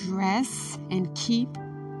can dress and keep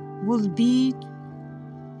will be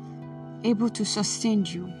able to sustain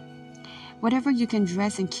you. Whatever you can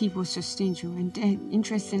dress and keep will sustain you. And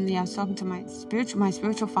interestingly, I was talking to my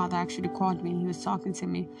spiritual father actually called me. He was talking to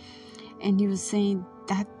me. And he was saying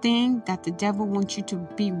that thing that the devil wants you to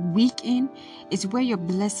be weak in is where your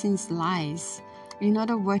blessings lies. In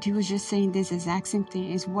other words, he was just saying this exact same thing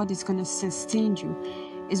is what is going to sustain you,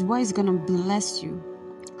 is what is going to bless you.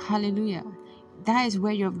 Hallelujah. That is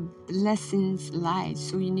where your blessings lie.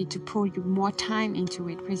 So you need to pour more time into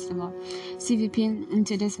it. Praise the Lord. CVP,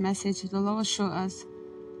 into this message, the Lord will show us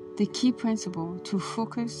the key principle to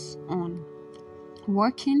focus on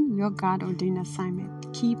working your God-ordained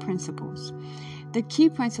assignment. Key principles. The key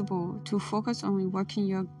principle to focus on working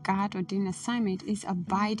your God-ordained assignment is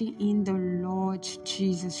abiding in the Lord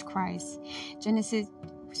Jesus Christ. Genesis,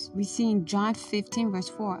 we see in John 15 verse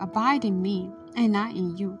 4, abide in me and I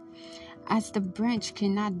in you. As the branch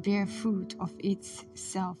cannot bear fruit of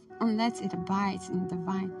itself unless it abides in the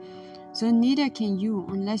vine, so neither can you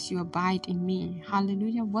unless you abide in me.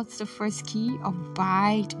 Hallelujah. What's the first key?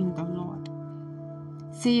 Abide in the Lord.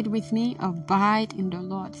 Say it with me, abide in the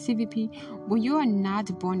Lord. CVP, when you are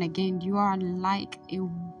not born again, you are like a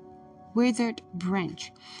withered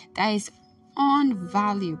branch that is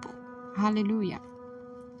unvaluable. Hallelujah.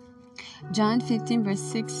 John 15 verse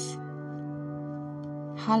 6.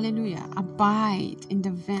 Hallelujah. Abide in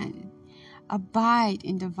the vine. Abide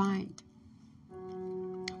in the vine.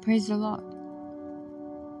 Praise the Lord.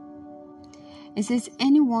 It says,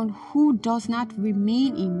 anyone who does not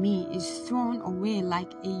remain in me is thrown away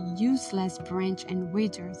like a useless branch and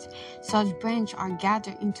withers. Such branches are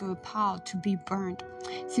gathered into a pile to be burned.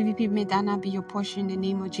 CVP, may that not be your portion in the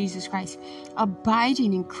name of Jesus Christ.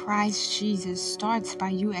 Abiding in Christ Jesus starts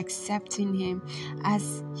by you accepting him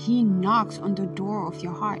as he knocks on the door of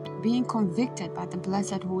your heart, being convicted by the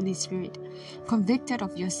blessed Holy Spirit, convicted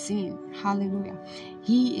of your sin. Hallelujah.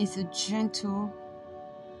 He is a gentle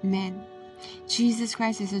man. Jesus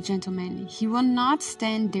Christ is a gentleman. He will not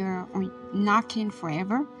stand there knocking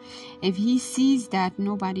forever. If he sees that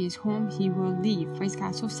nobody is home, he will leave. Praise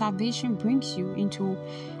God. So salvation brings you into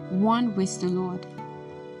one with the Lord.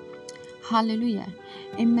 Hallelujah.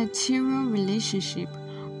 A material relationship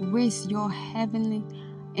with your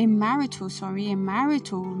a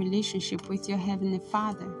marital relationship with your heavenly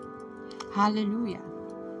Father. Hallelujah.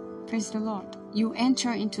 Praise the Lord. You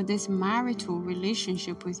enter into this marital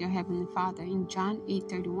relationship with your heavenly Father. In John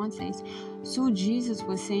 8:31 says, so Jesus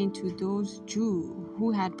was saying to those Jews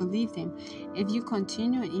who had believed him, if you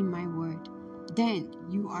continue in my word, then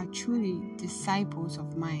you are truly disciples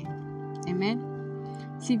of mine. Amen.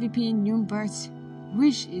 CVP new birth,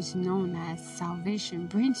 which is known as salvation,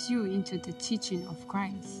 brings you into the teaching of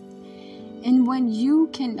Christ. And when you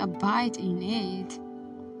can abide in it,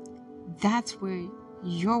 that's where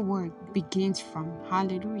your word begins from.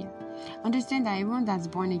 Hallelujah. Understand that everyone that's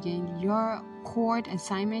born again, your core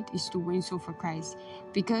assignment is to win soul for Christ,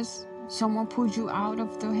 because someone pulled you out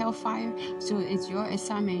of the hellfire. So it's your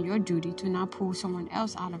assignment, your duty to not pull someone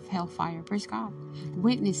else out of hellfire. Praise God.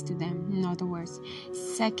 Witness to them, in other words.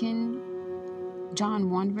 2 John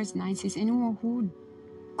 1 verse 9 says, anyone who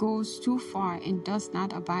goes too far and does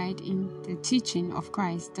not abide in the teaching of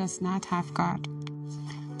Christ does not have God.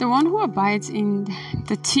 The one who abides in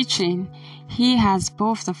the teaching, he has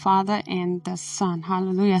both the Father and the Son.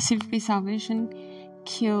 Hallelujah. CVP salvation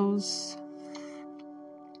kills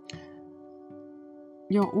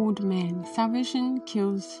your old man. Salvation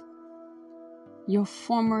kills your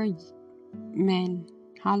former man.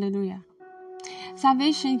 Hallelujah.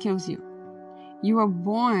 Salvation kills you. You were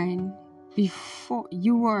born before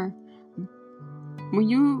you were. When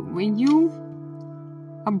you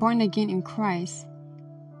are born again in Christ,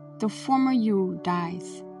 the former you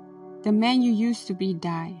dies. The man you used to be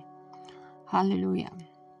die. Hallelujah.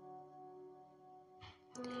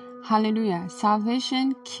 Hallelujah.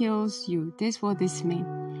 Salvation kills you. This is what this means.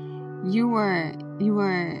 You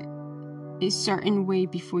were a certain way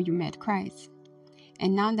before you met Christ.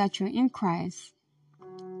 And now that you're in Christ,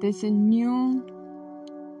 there's a new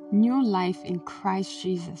life in Christ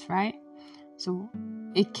Jesus, right? So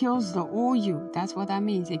it kills the old you. That's what that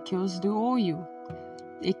means. It kills the old you.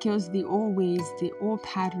 It kills the old ways, the old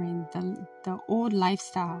pattern, the old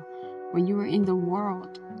lifestyle. When you were in the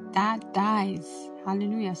world, that dies.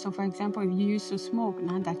 Hallelujah. So for example, if you used to smoke,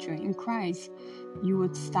 now that you're in Christ, you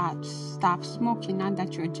would stop smoking. Now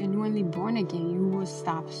that you're genuinely born again, you will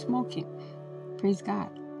stop smoking. Praise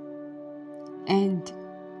God. And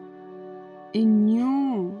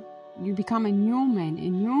you become a new man, a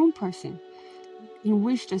new person, in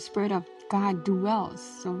which the Spirit of God dwells.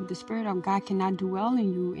 So the Spirit of God cannot dwell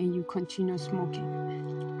in you and you continue smoking.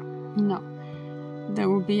 No. There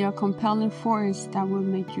will be a compelling force that will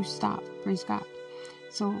make you stop. Praise God.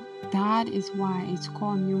 So that is why it's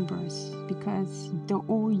called new birth, because the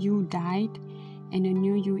old you died and a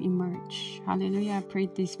new you emerged. Hallelujah. I pray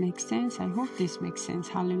this makes sense. I hope this makes sense.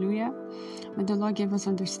 Hallelujah. May the Lord give us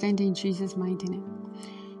understanding in Jesus' mighty name.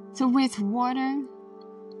 So with water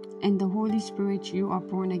and the Holy Spirit, you are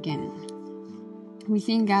born again. We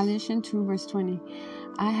see in Galatians 2 verse 20,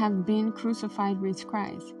 I have been crucified with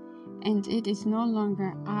Christ, and it is no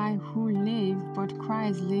longer I who live, but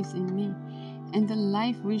Christ lives in me. And the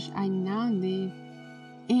life which I now live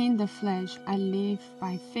in the flesh, I live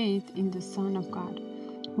by faith in the Son of God,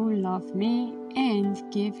 who loved me and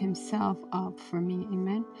gave himself up for me.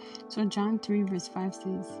 Amen. So John 3 verse 5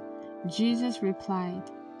 says, Jesus replied,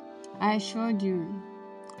 I assured you,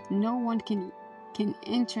 no one can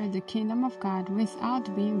enter the kingdom of God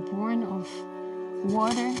without being born of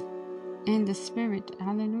water and the Spirit.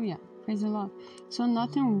 Hallelujah. Praise the Lord. So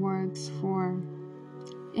nothing works for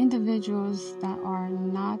individuals that are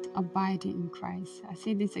not abiding in Christ. I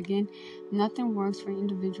say this again. Nothing works for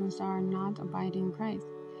individuals that are not abiding in Christ.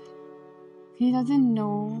 He doesn't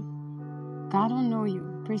know. God don't know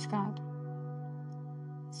you. Praise God.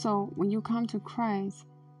 So when you come to Christ,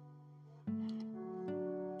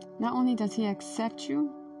 not only does he accept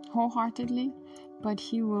you wholeheartedly, but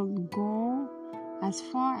he will go as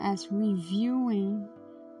far as reviewing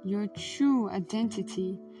your true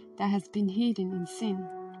identity that has been hidden in sin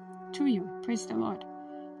to you. Praise the Lord.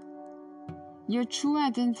 Your true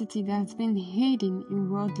identity that has been hidden in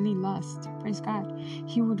worldly lust. Praise God.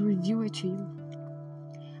 He would reveal it to you.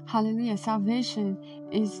 Hallelujah. Salvation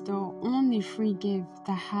is the only free gift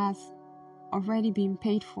that has already been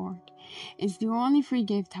paid for. It's the only free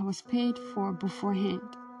gift that was paid for beforehand.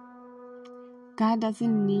 God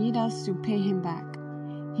doesn't need us to pay him back.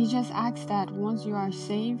 He just asks that once you are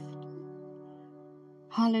saved,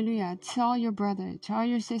 hallelujah, tell your brother, tell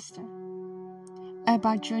your sister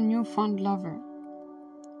about your newfound lover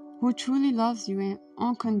who truly loves you and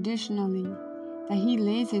unconditionally, that he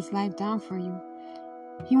lays his life down for you.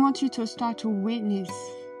 He wants you to start to witness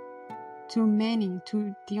to many,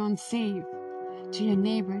 to the unsaved, to your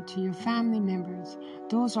neighbor, to your family members,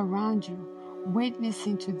 those around you,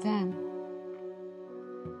 witnessing to them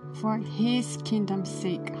for His kingdom's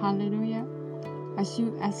sake. Hallelujah.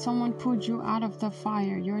 As someone pulled you out of the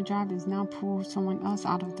fire, your job is now pull someone else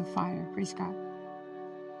out of the fire. Praise God.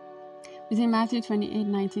 It's in Matthew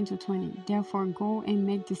 28:19-20. Therefore, go and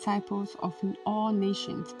make disciples of all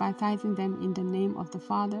nations, baptizing them in the name of the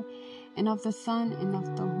Father, and of the Son, and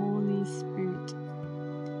of the Holy Spirit,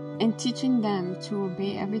 and teaching them to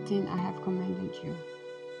obey everything I have commanded you.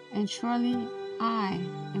 And surely I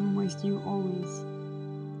am with you always,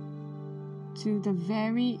 to the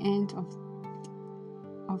very end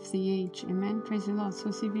of the age. Amen. Praise the Lord. So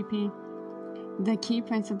CVP, the key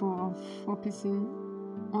principle of focusing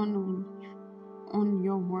on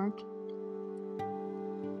your work,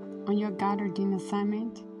 on your God-ordained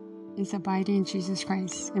assignment, is abiding in Jesus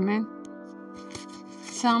Christ. Amen.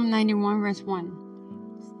 Psalm 91 verse 1.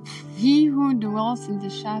 He who dwells in the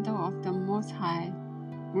shadow of the Most High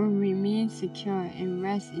will remain secure and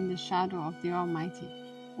rest in the shadow of the Almighty,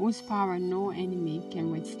 whose power no enemy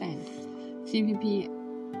can withstand. CVP,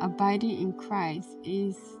 abiding in Christ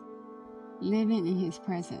is living in His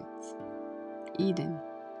presence. Eden.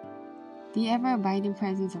 The ever-abiding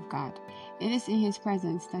presence of God. It is in His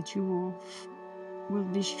presence that you will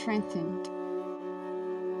be strengthened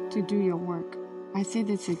to do your work. I say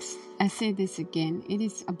this again. It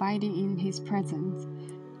is abiding in His presence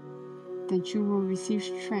that you will receive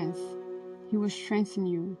strength. He will strengthen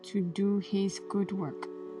you to do His good work.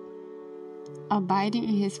 Abiding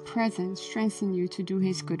in His presence strengthens you to do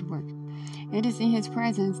His good work. It is in His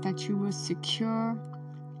presence that He will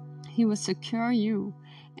secure you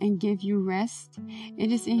and give you rest.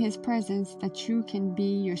 It is in His presence that you can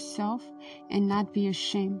be yourself and not be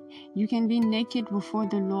ashamed. You can be naked before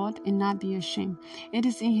the Lord and not be ashamed. It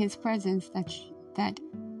is in His presence that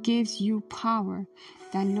gives you power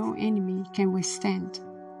that no enemy can withstand.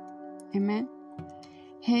 Amen.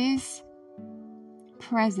 His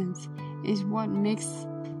presence is what makes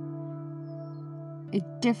a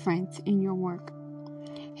difference in your work.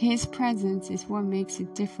 His presence is what makes a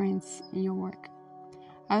difference in your work.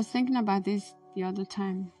 I was thinking about this the other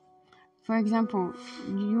time. For example,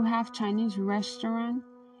 you have Chinese restaurant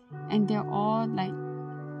and they're all like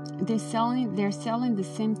they're selling the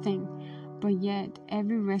same thing, but yet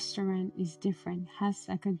every restaurant is different, has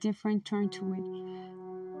like a different turn to it,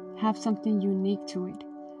 have something unique to it.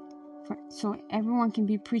 So everyone can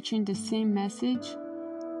be preaching the same message,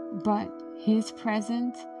 but His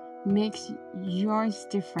presence makes yours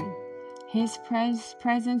different. His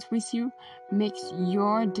presence with you makes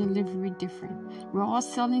your delivery different. We're all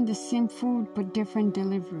selling the same food, but different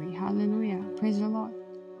delivery. Hallelujah. Praise the Lord.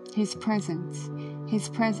 His presence.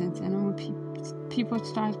 And when people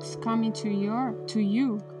start coming to you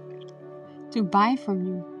to buy from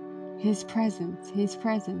you, His presence.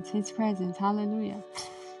 Hallelujah.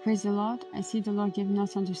 Praise the Lord. I see the Lord giving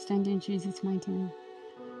us understanding in Jesus' mighty name.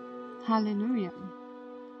 Hallelujah.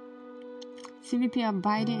 CVP,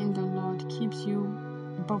 abiding in the Lord keeps you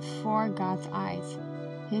before God's eyes.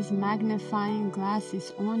 His magnifying glass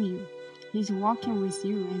is on you. He's walking with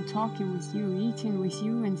you and talking with you, eating with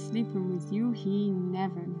you and sleeping with you. He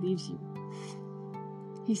never leaves you.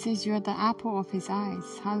 He says you're the apple of His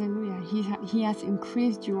eyes. Hallelujah. He has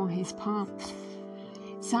increased you on His palm.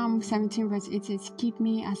 Psalm 17 verse 8 says, keep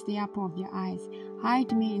me as the apple of your eyes.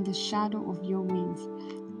 Hide me in the shadow of your wings.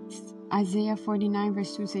 Isaiah 49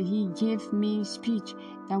 verse 2 says, He gave me speech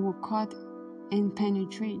that will cut and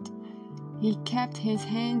penetrate. He kept His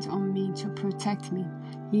hands on me to protect me.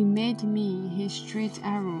 He made me His straight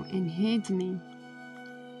arrow and hid me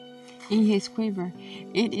in His quiver.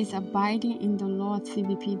 It is abiding in the Lord,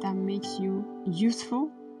 CVP, that makes you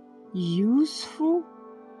useful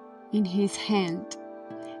in His hand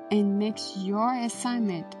and makes your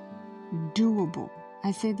assignment doable.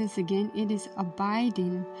 I say this again. It is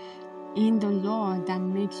abiding in the Lord that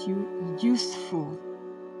makes you useful.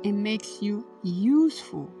 It makes you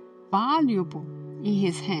useful, valuable in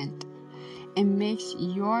His hand, and makes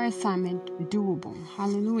your assignment doable.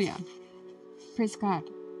 Hallelujah. Praise God.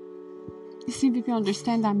 See if you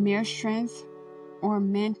understand that mere strength or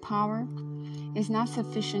manpower is not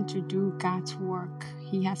sufficient to do God's work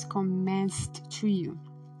He has commenced to you.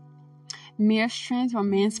 Mere strength or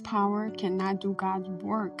man's power cannot do God's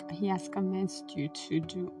work He has commenced you to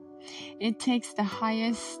do. It takes the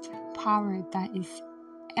highest power that is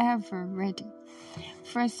ever ready.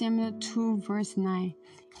 1 Samuel 2 verse 9.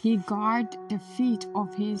 He guarded the feet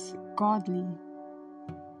of His godly,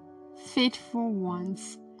 faithful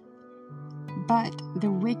ones, but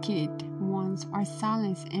the wicked ones ones are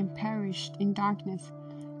silenced and perished in darkness.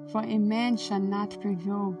 For a man shall not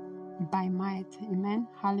prevail by might. Amen.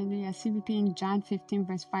 Hallelujah. CVP in John 15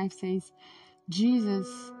 verse 5 says, Jesus,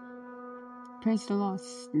 praise the Lord.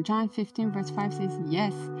 John 15 verse 5 says,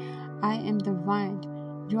 yes, I am the vine,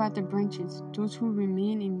 you are the branches. Those who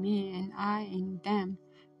remain in me and I in them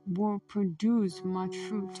will produce much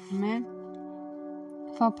fruit. Amen.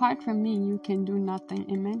 For apart from me, you can do nothing.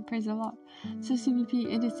 Amen. Praise the Lord. So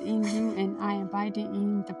CVP, it is in you and I abiding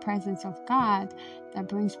in the presence of God that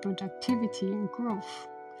brings productivity and growth.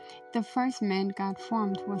 The first man God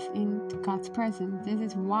formed was in God's presence. This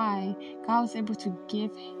is why God was able to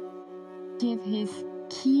give his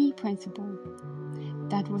key principle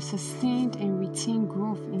that will sustain and retain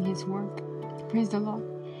growth in his work. Praise the Lord.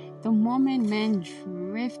 The moment man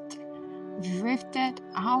drifted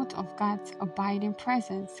out of God's abiding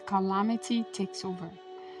presence, calamity takes over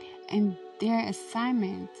and their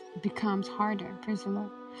assignment becomes harder. Praise the Lord.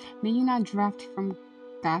 May you not drift from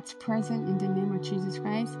God's presence in the name of Jesus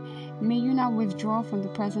Christ. May you not withdraw from the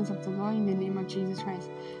presence of the Lord in the name of Jesus Christ.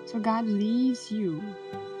 So God leaves you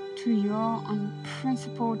to your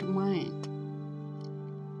unprincipled mind.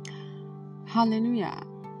 Hallelujah.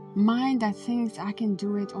 Mind that thinks I can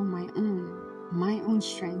do it on my own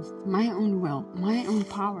strength, my own will, my own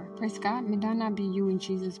power. Praise God. May that not be you in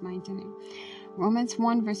Jesus' mighty name. Romans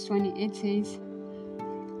 1 verse 28 says,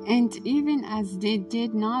 and even as they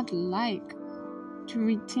did not like to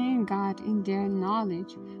retain God in their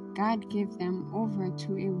knowledge, God gave them over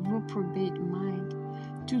to a reprobate mind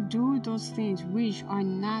to do those things which are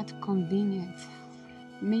not convenient.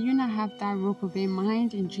 May you not have that reprobate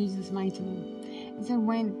mind in Jesus' mighty name. It said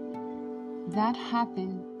when that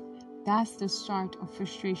happened, that's the start of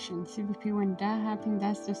frustration. CVP, when that happened,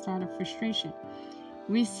 that's the start of frustration.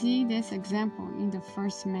 We see this example in the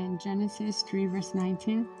first man, Genesis 3 verse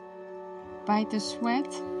 19. By the sweat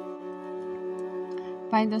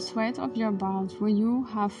of your brows will you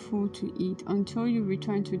have food to eat until you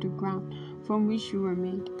return to the ground from which you were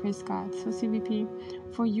made. Praise God. So CVP,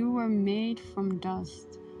 for you were made from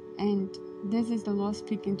dust, and this is the Lord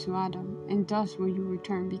speaking to Adam, and dust will you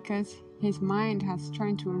return, because his mind has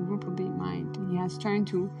turned to a reprobate mind. He has turned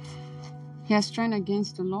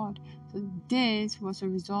against the Lord. So this was a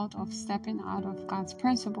result of stepping out of God's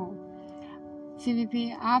principle.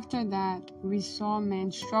 CVP, after that, we saw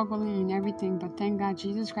men struggling in everything, but thank God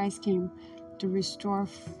Jesus Christ came to restore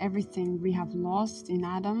everything we have lost in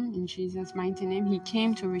Adam. In Jesus' mighty name, he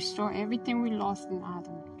came to restore everything we lost in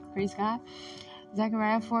Adam. Praise God.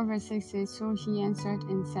 Zechariah 4 verse 6 says, so he answered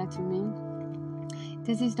and said to me,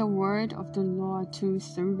 this is the word of the Lord to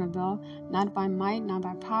Zerubbabel, not by might, not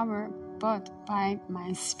by power, but by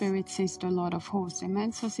my spirit, says the Lord of hosts.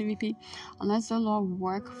 Amen. So CVP, unless the Lord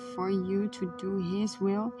work for you to do his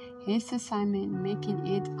will, his assignment, making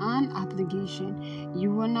it an obligation,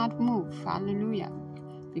 you will not move. Hallelujah.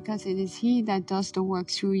 Because it is he that does the work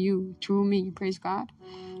through you, through me. Praise God.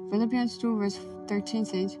 Philippians 2 verse 13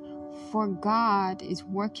 says, for God is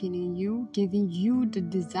working in you, giving you the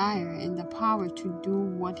desire and the power to do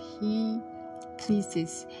what he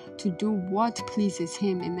pleases, to do what pleases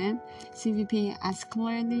him. Amen. CVP, as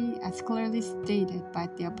clearly stated by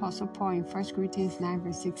the Apostle Paul in 1 Corinthians 9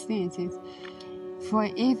 verse 16, it says, for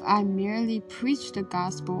if I merely preach the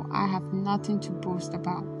gospel, I have nothing to boast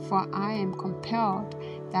about, for I am compelled,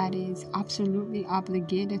 that is, absolutely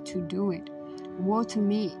obligated to do it. Woe to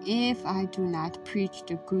me if I do not preach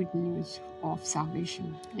the good news of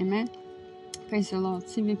salvation. Amen. Praise the Lord.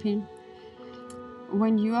 CVP,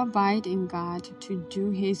 when you abide in God to do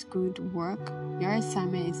his good work, your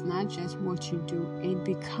assignment is not just what you do. It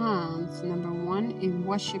becomes, number one, a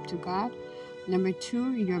worship to God. Number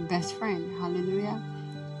two, your best friend. Hallelujah.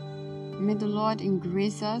 May the Lord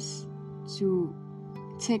grace us to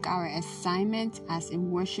take our assignment as a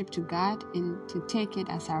worship to God and to take it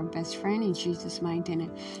as our best friend in Jesus' mighty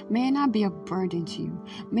name. May it not be a burden to you.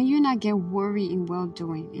 May you not get worried in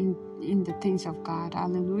well-doing in the things of God.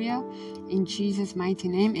 Hallelujah. In Jesus' mighty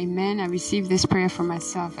name, amen. I receive this prayer for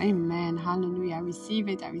myself. Amen. Hallelujah. I receive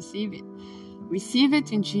it. Receive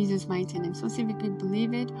it in Jesus' mighty name. So see if you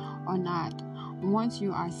believe it or not. Once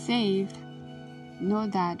you are saved, know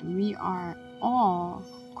that we are all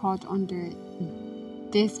called under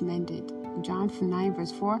this mandate. John 9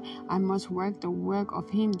 verse 4, I must work the work of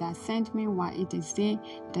him that sent me while it is day.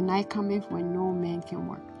 The night cometh when no man can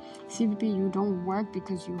work. CVP, you don't work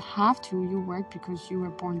because you have to. You work because you were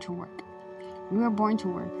born to work. We were born to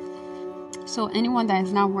work. So anyone that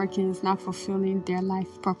is not working is not fulfilling their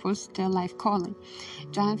life purpose, their life calling.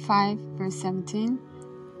 John 5 verse 17,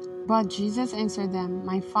 but Jesus answered them,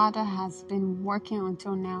 my Father has been working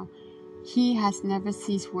until now, He has never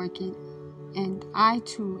ceased working, and I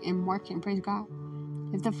too am working. Praise God.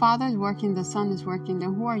 If the Father is working, the Son is working,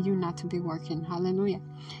 then who are you not to be working? Hallelujah.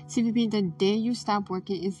 CVP, the day you stop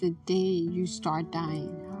working is the day you start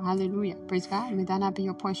dying. Hallelujah. Praise God. May that not be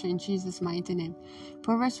your portion in Jesus' mighty name.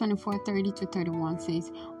 Proverbs 24:30-31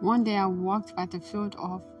 says, One day I walked by the field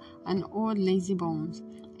of an old lazy bones,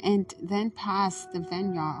 and then passed the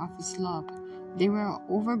vineyard of his love. They were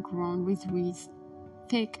overgrown with weeds,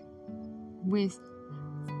 thick with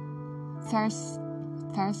thistles,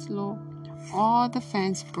 all the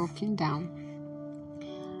fence broken down.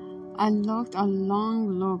 I long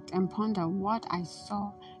looked, and pondered what I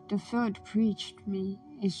saw. The field preached me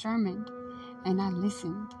a sermon, and I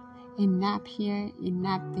listened. A nap here, a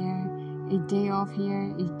nap there, a day off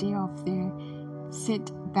here, a day off there.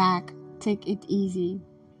 Sit back, take it easy.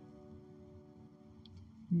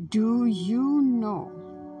 Do you know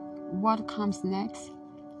what comes next?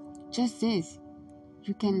 Just this.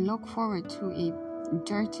 You can look forward to a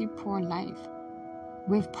dirty, poor life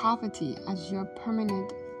with poverty as your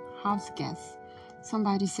permanent house guest.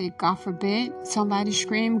 Somebody say, God forbid. Somebody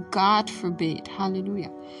scream, God forbid.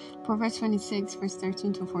 Hallelujah. Proverbs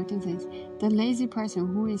 26:13-14 says, The lazy person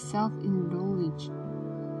who is self-indulgent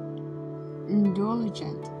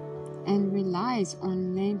and relies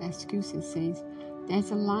on lame excuses says,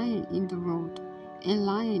 There's a lion in the road. A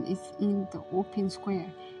lion is in the open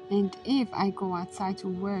square, and if I go outside to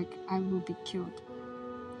work, I will be killed.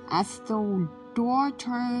 As the door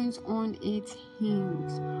turns on its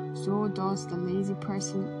hinges, so does the lazy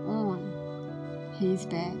person on his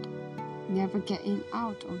bed, never getting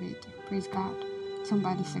out of it. Praise God.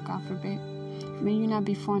 Somebody say, God forbid. May you not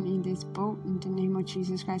be found in this boat in the name of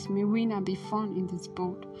Jesus Christ. May we not be found in this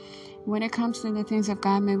boat. When it comes to the things of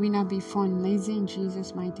God, may we not be found lazy in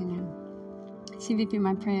Jesus' mighty name. CVP,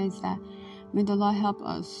 my prayer is that may the Lord help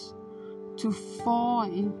us to fall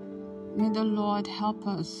in. May the Lord help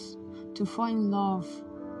us to fall in love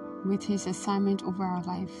with His assignment over our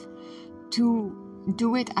life, to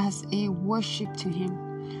do it as a worship to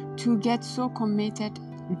Him, to get so committed,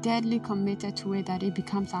 deadly committed to it that it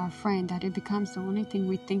becomes our friend, that it becomes the only thing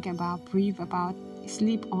we think about, breathe about,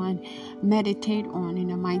 sleep on, meditate on, in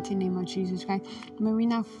the mighty name of Jesus Christ. May we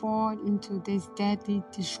not fall into this deadly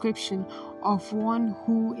description of one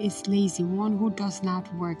who is lazy, one who does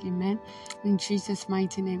not work. Amen. In Jesus'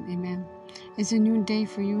 mighty name, amen. It's a new day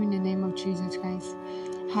for you in the name of Jesus Christ.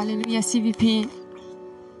 Hallelujah. CVP,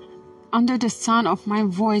 under the sound of my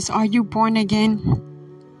voice, are you born again?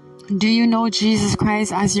 Do you know Jesus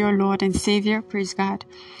Christ as your Lord and Savior? Praise God.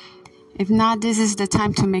 If not, this is the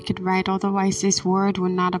time to make it right. Otherwise, this word will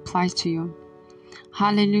not apply to you.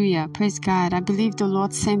 Hallelujah. Praise God. I believe the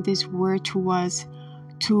Lord sent this word to us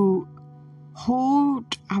to hold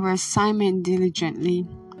our assignment diligently,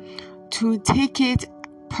 to take it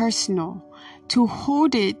personal, to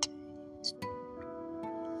hold it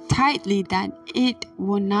tightly that it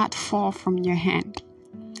will not fall from your hand.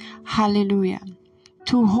 Hallelujah.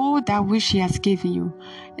 To hold that which He has given you.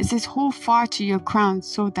 It says, hold fast to your crown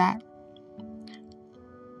so that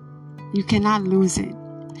you cannot lose it.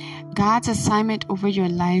 God's assignment over your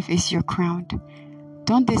life is your crown.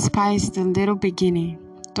 Don't despise the little beginning.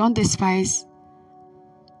 Don't despise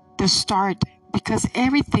the start, because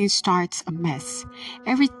everything starts a mess.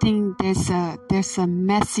 Everything, there's a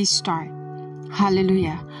messy start.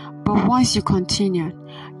 Hallelujah. But once you continue,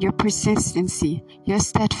 your persistency, your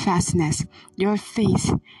steadfastness, your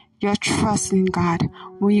faith, your trust in God,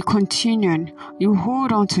 when you continue, you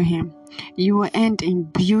hold on to Him, you will end in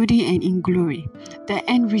beauty and in glory. The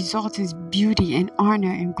end result is beauty and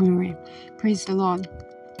honor and glory. Praise the Lord.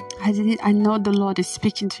 I know the Lord is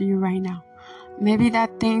speaking to you right now. Maybe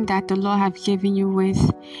that thing that the Lord have given you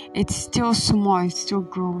with, it's still small, it's still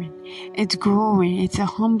growing. It's growing. It's a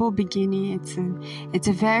humble beginning. It's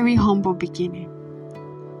a very humble beginning.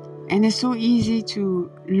 And it's so easy to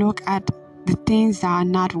look at the things that are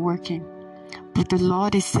not working. But the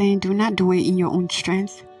Lord is saying, do not do it in your own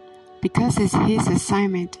strength. Because it's His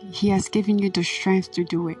assignment, He has given you the strength to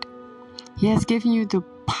do it. He has given you the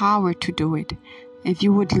power to do it. If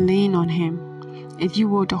you would lean on Him, if you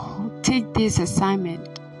would take this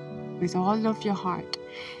assignment with all of your heart,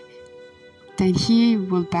 then He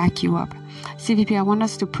will back you up. CVP, I want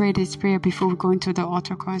us to pray this prayer before we go into the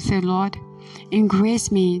altar call and say, Lord,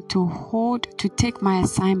 engrace me to take my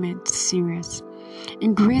assignment serious.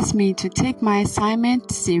 Engrace me to take my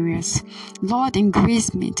assignment serious. Lord,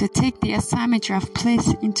 engrace me to take the assignment you have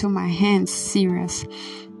placed into my hands serious.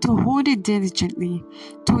 to hold it diligently,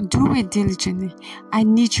 to do it diligently. I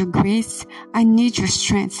need your grace. I need your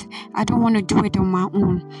strength. I don't want to do it on my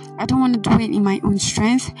own. I don't want to do it in my own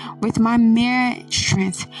strength, with my mere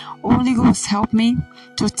strength. Holy Ghost, help me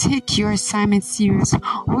to take your assignment serious.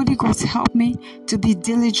 Holy Ghost, help me to be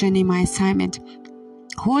diligent in my assignment.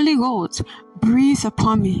 Holy Ghost, breathe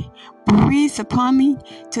upon me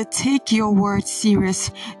to take your word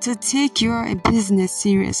serious, to take your business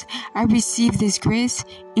serious. I receive this grace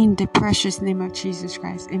in the precious name of Jesus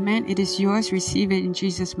Christ. Amen. It is yours. Receive it in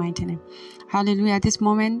Jesus' mighty name. Hallelujah. At this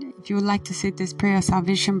moment, if you would like to say this prayer of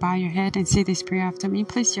salvation, bow your head and say this prayer after me.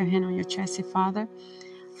 Place your hand on your chest. Say, Father,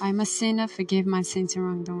 I am a sinner. Forgive my sins and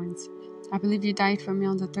wrongdoings. I believe you died for me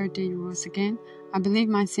on the third day you rose again. I believe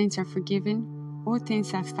my sins are forgiven. All things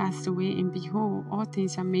have passed away, and behold, all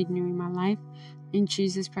things are made new in my life. In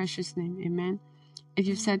Jesus' precious name, amen. If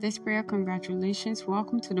you've said this prayer, congratulations.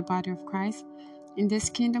 Welcome to the body of Christ. In this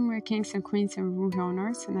kingdom, we're kings and queens and rule here on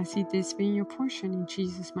earth, and I see this being your portion in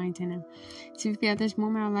Jesus' mighty name. So if at this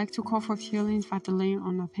moment, I'd like to call for healings by the laying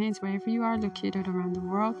on of hands wherever you are located around the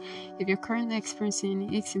world. If you're currently experiencing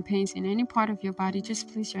any aches and pains in any part of your body,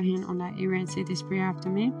 just place your hand on that area and say this prayer after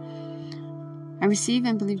me. I receive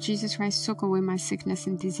and believe Jesus Christ took away my sickness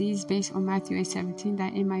and disease based on Matthew 8:17,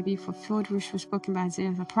 that it might be fulfilled, which was spoken by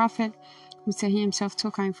Isaiah the prophet, who said he himself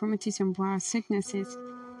took our infirmities and bore our sicknesses.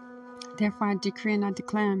 Therefore, I decree and I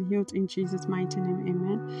declare I'm healed in Jesus' mighty name.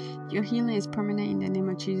 Amen. Your healing is permanent in the name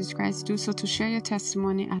of Jesus Christ. Do so to share your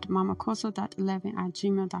testimony at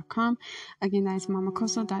mamakoso.11@gmail.com. Again, that is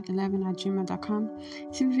mamakoso.11@gmail.com.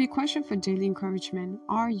 Simply question for daily encouragement.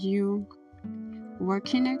 Are you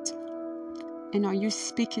working it? And are you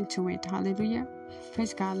speaking to it? Hallelujah.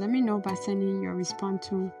 Praise God. Let me know by sending your response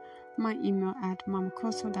to my email at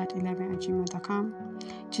mamakoso.11@gmail.com.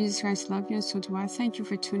 Jesus Christ love you, and so do I. Thank you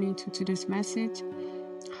for tuning to today's message.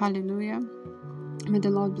 Hallelujah. May the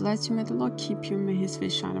Lord bless you. May the Lord keep you. May his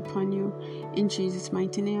face shine upon you. In Jesus'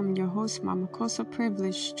 mighty name, I'm your host, Mama Koso,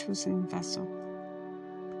 privileged, chosen vessel.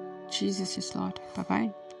 Jesus is Lord.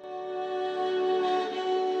 Bye-bye.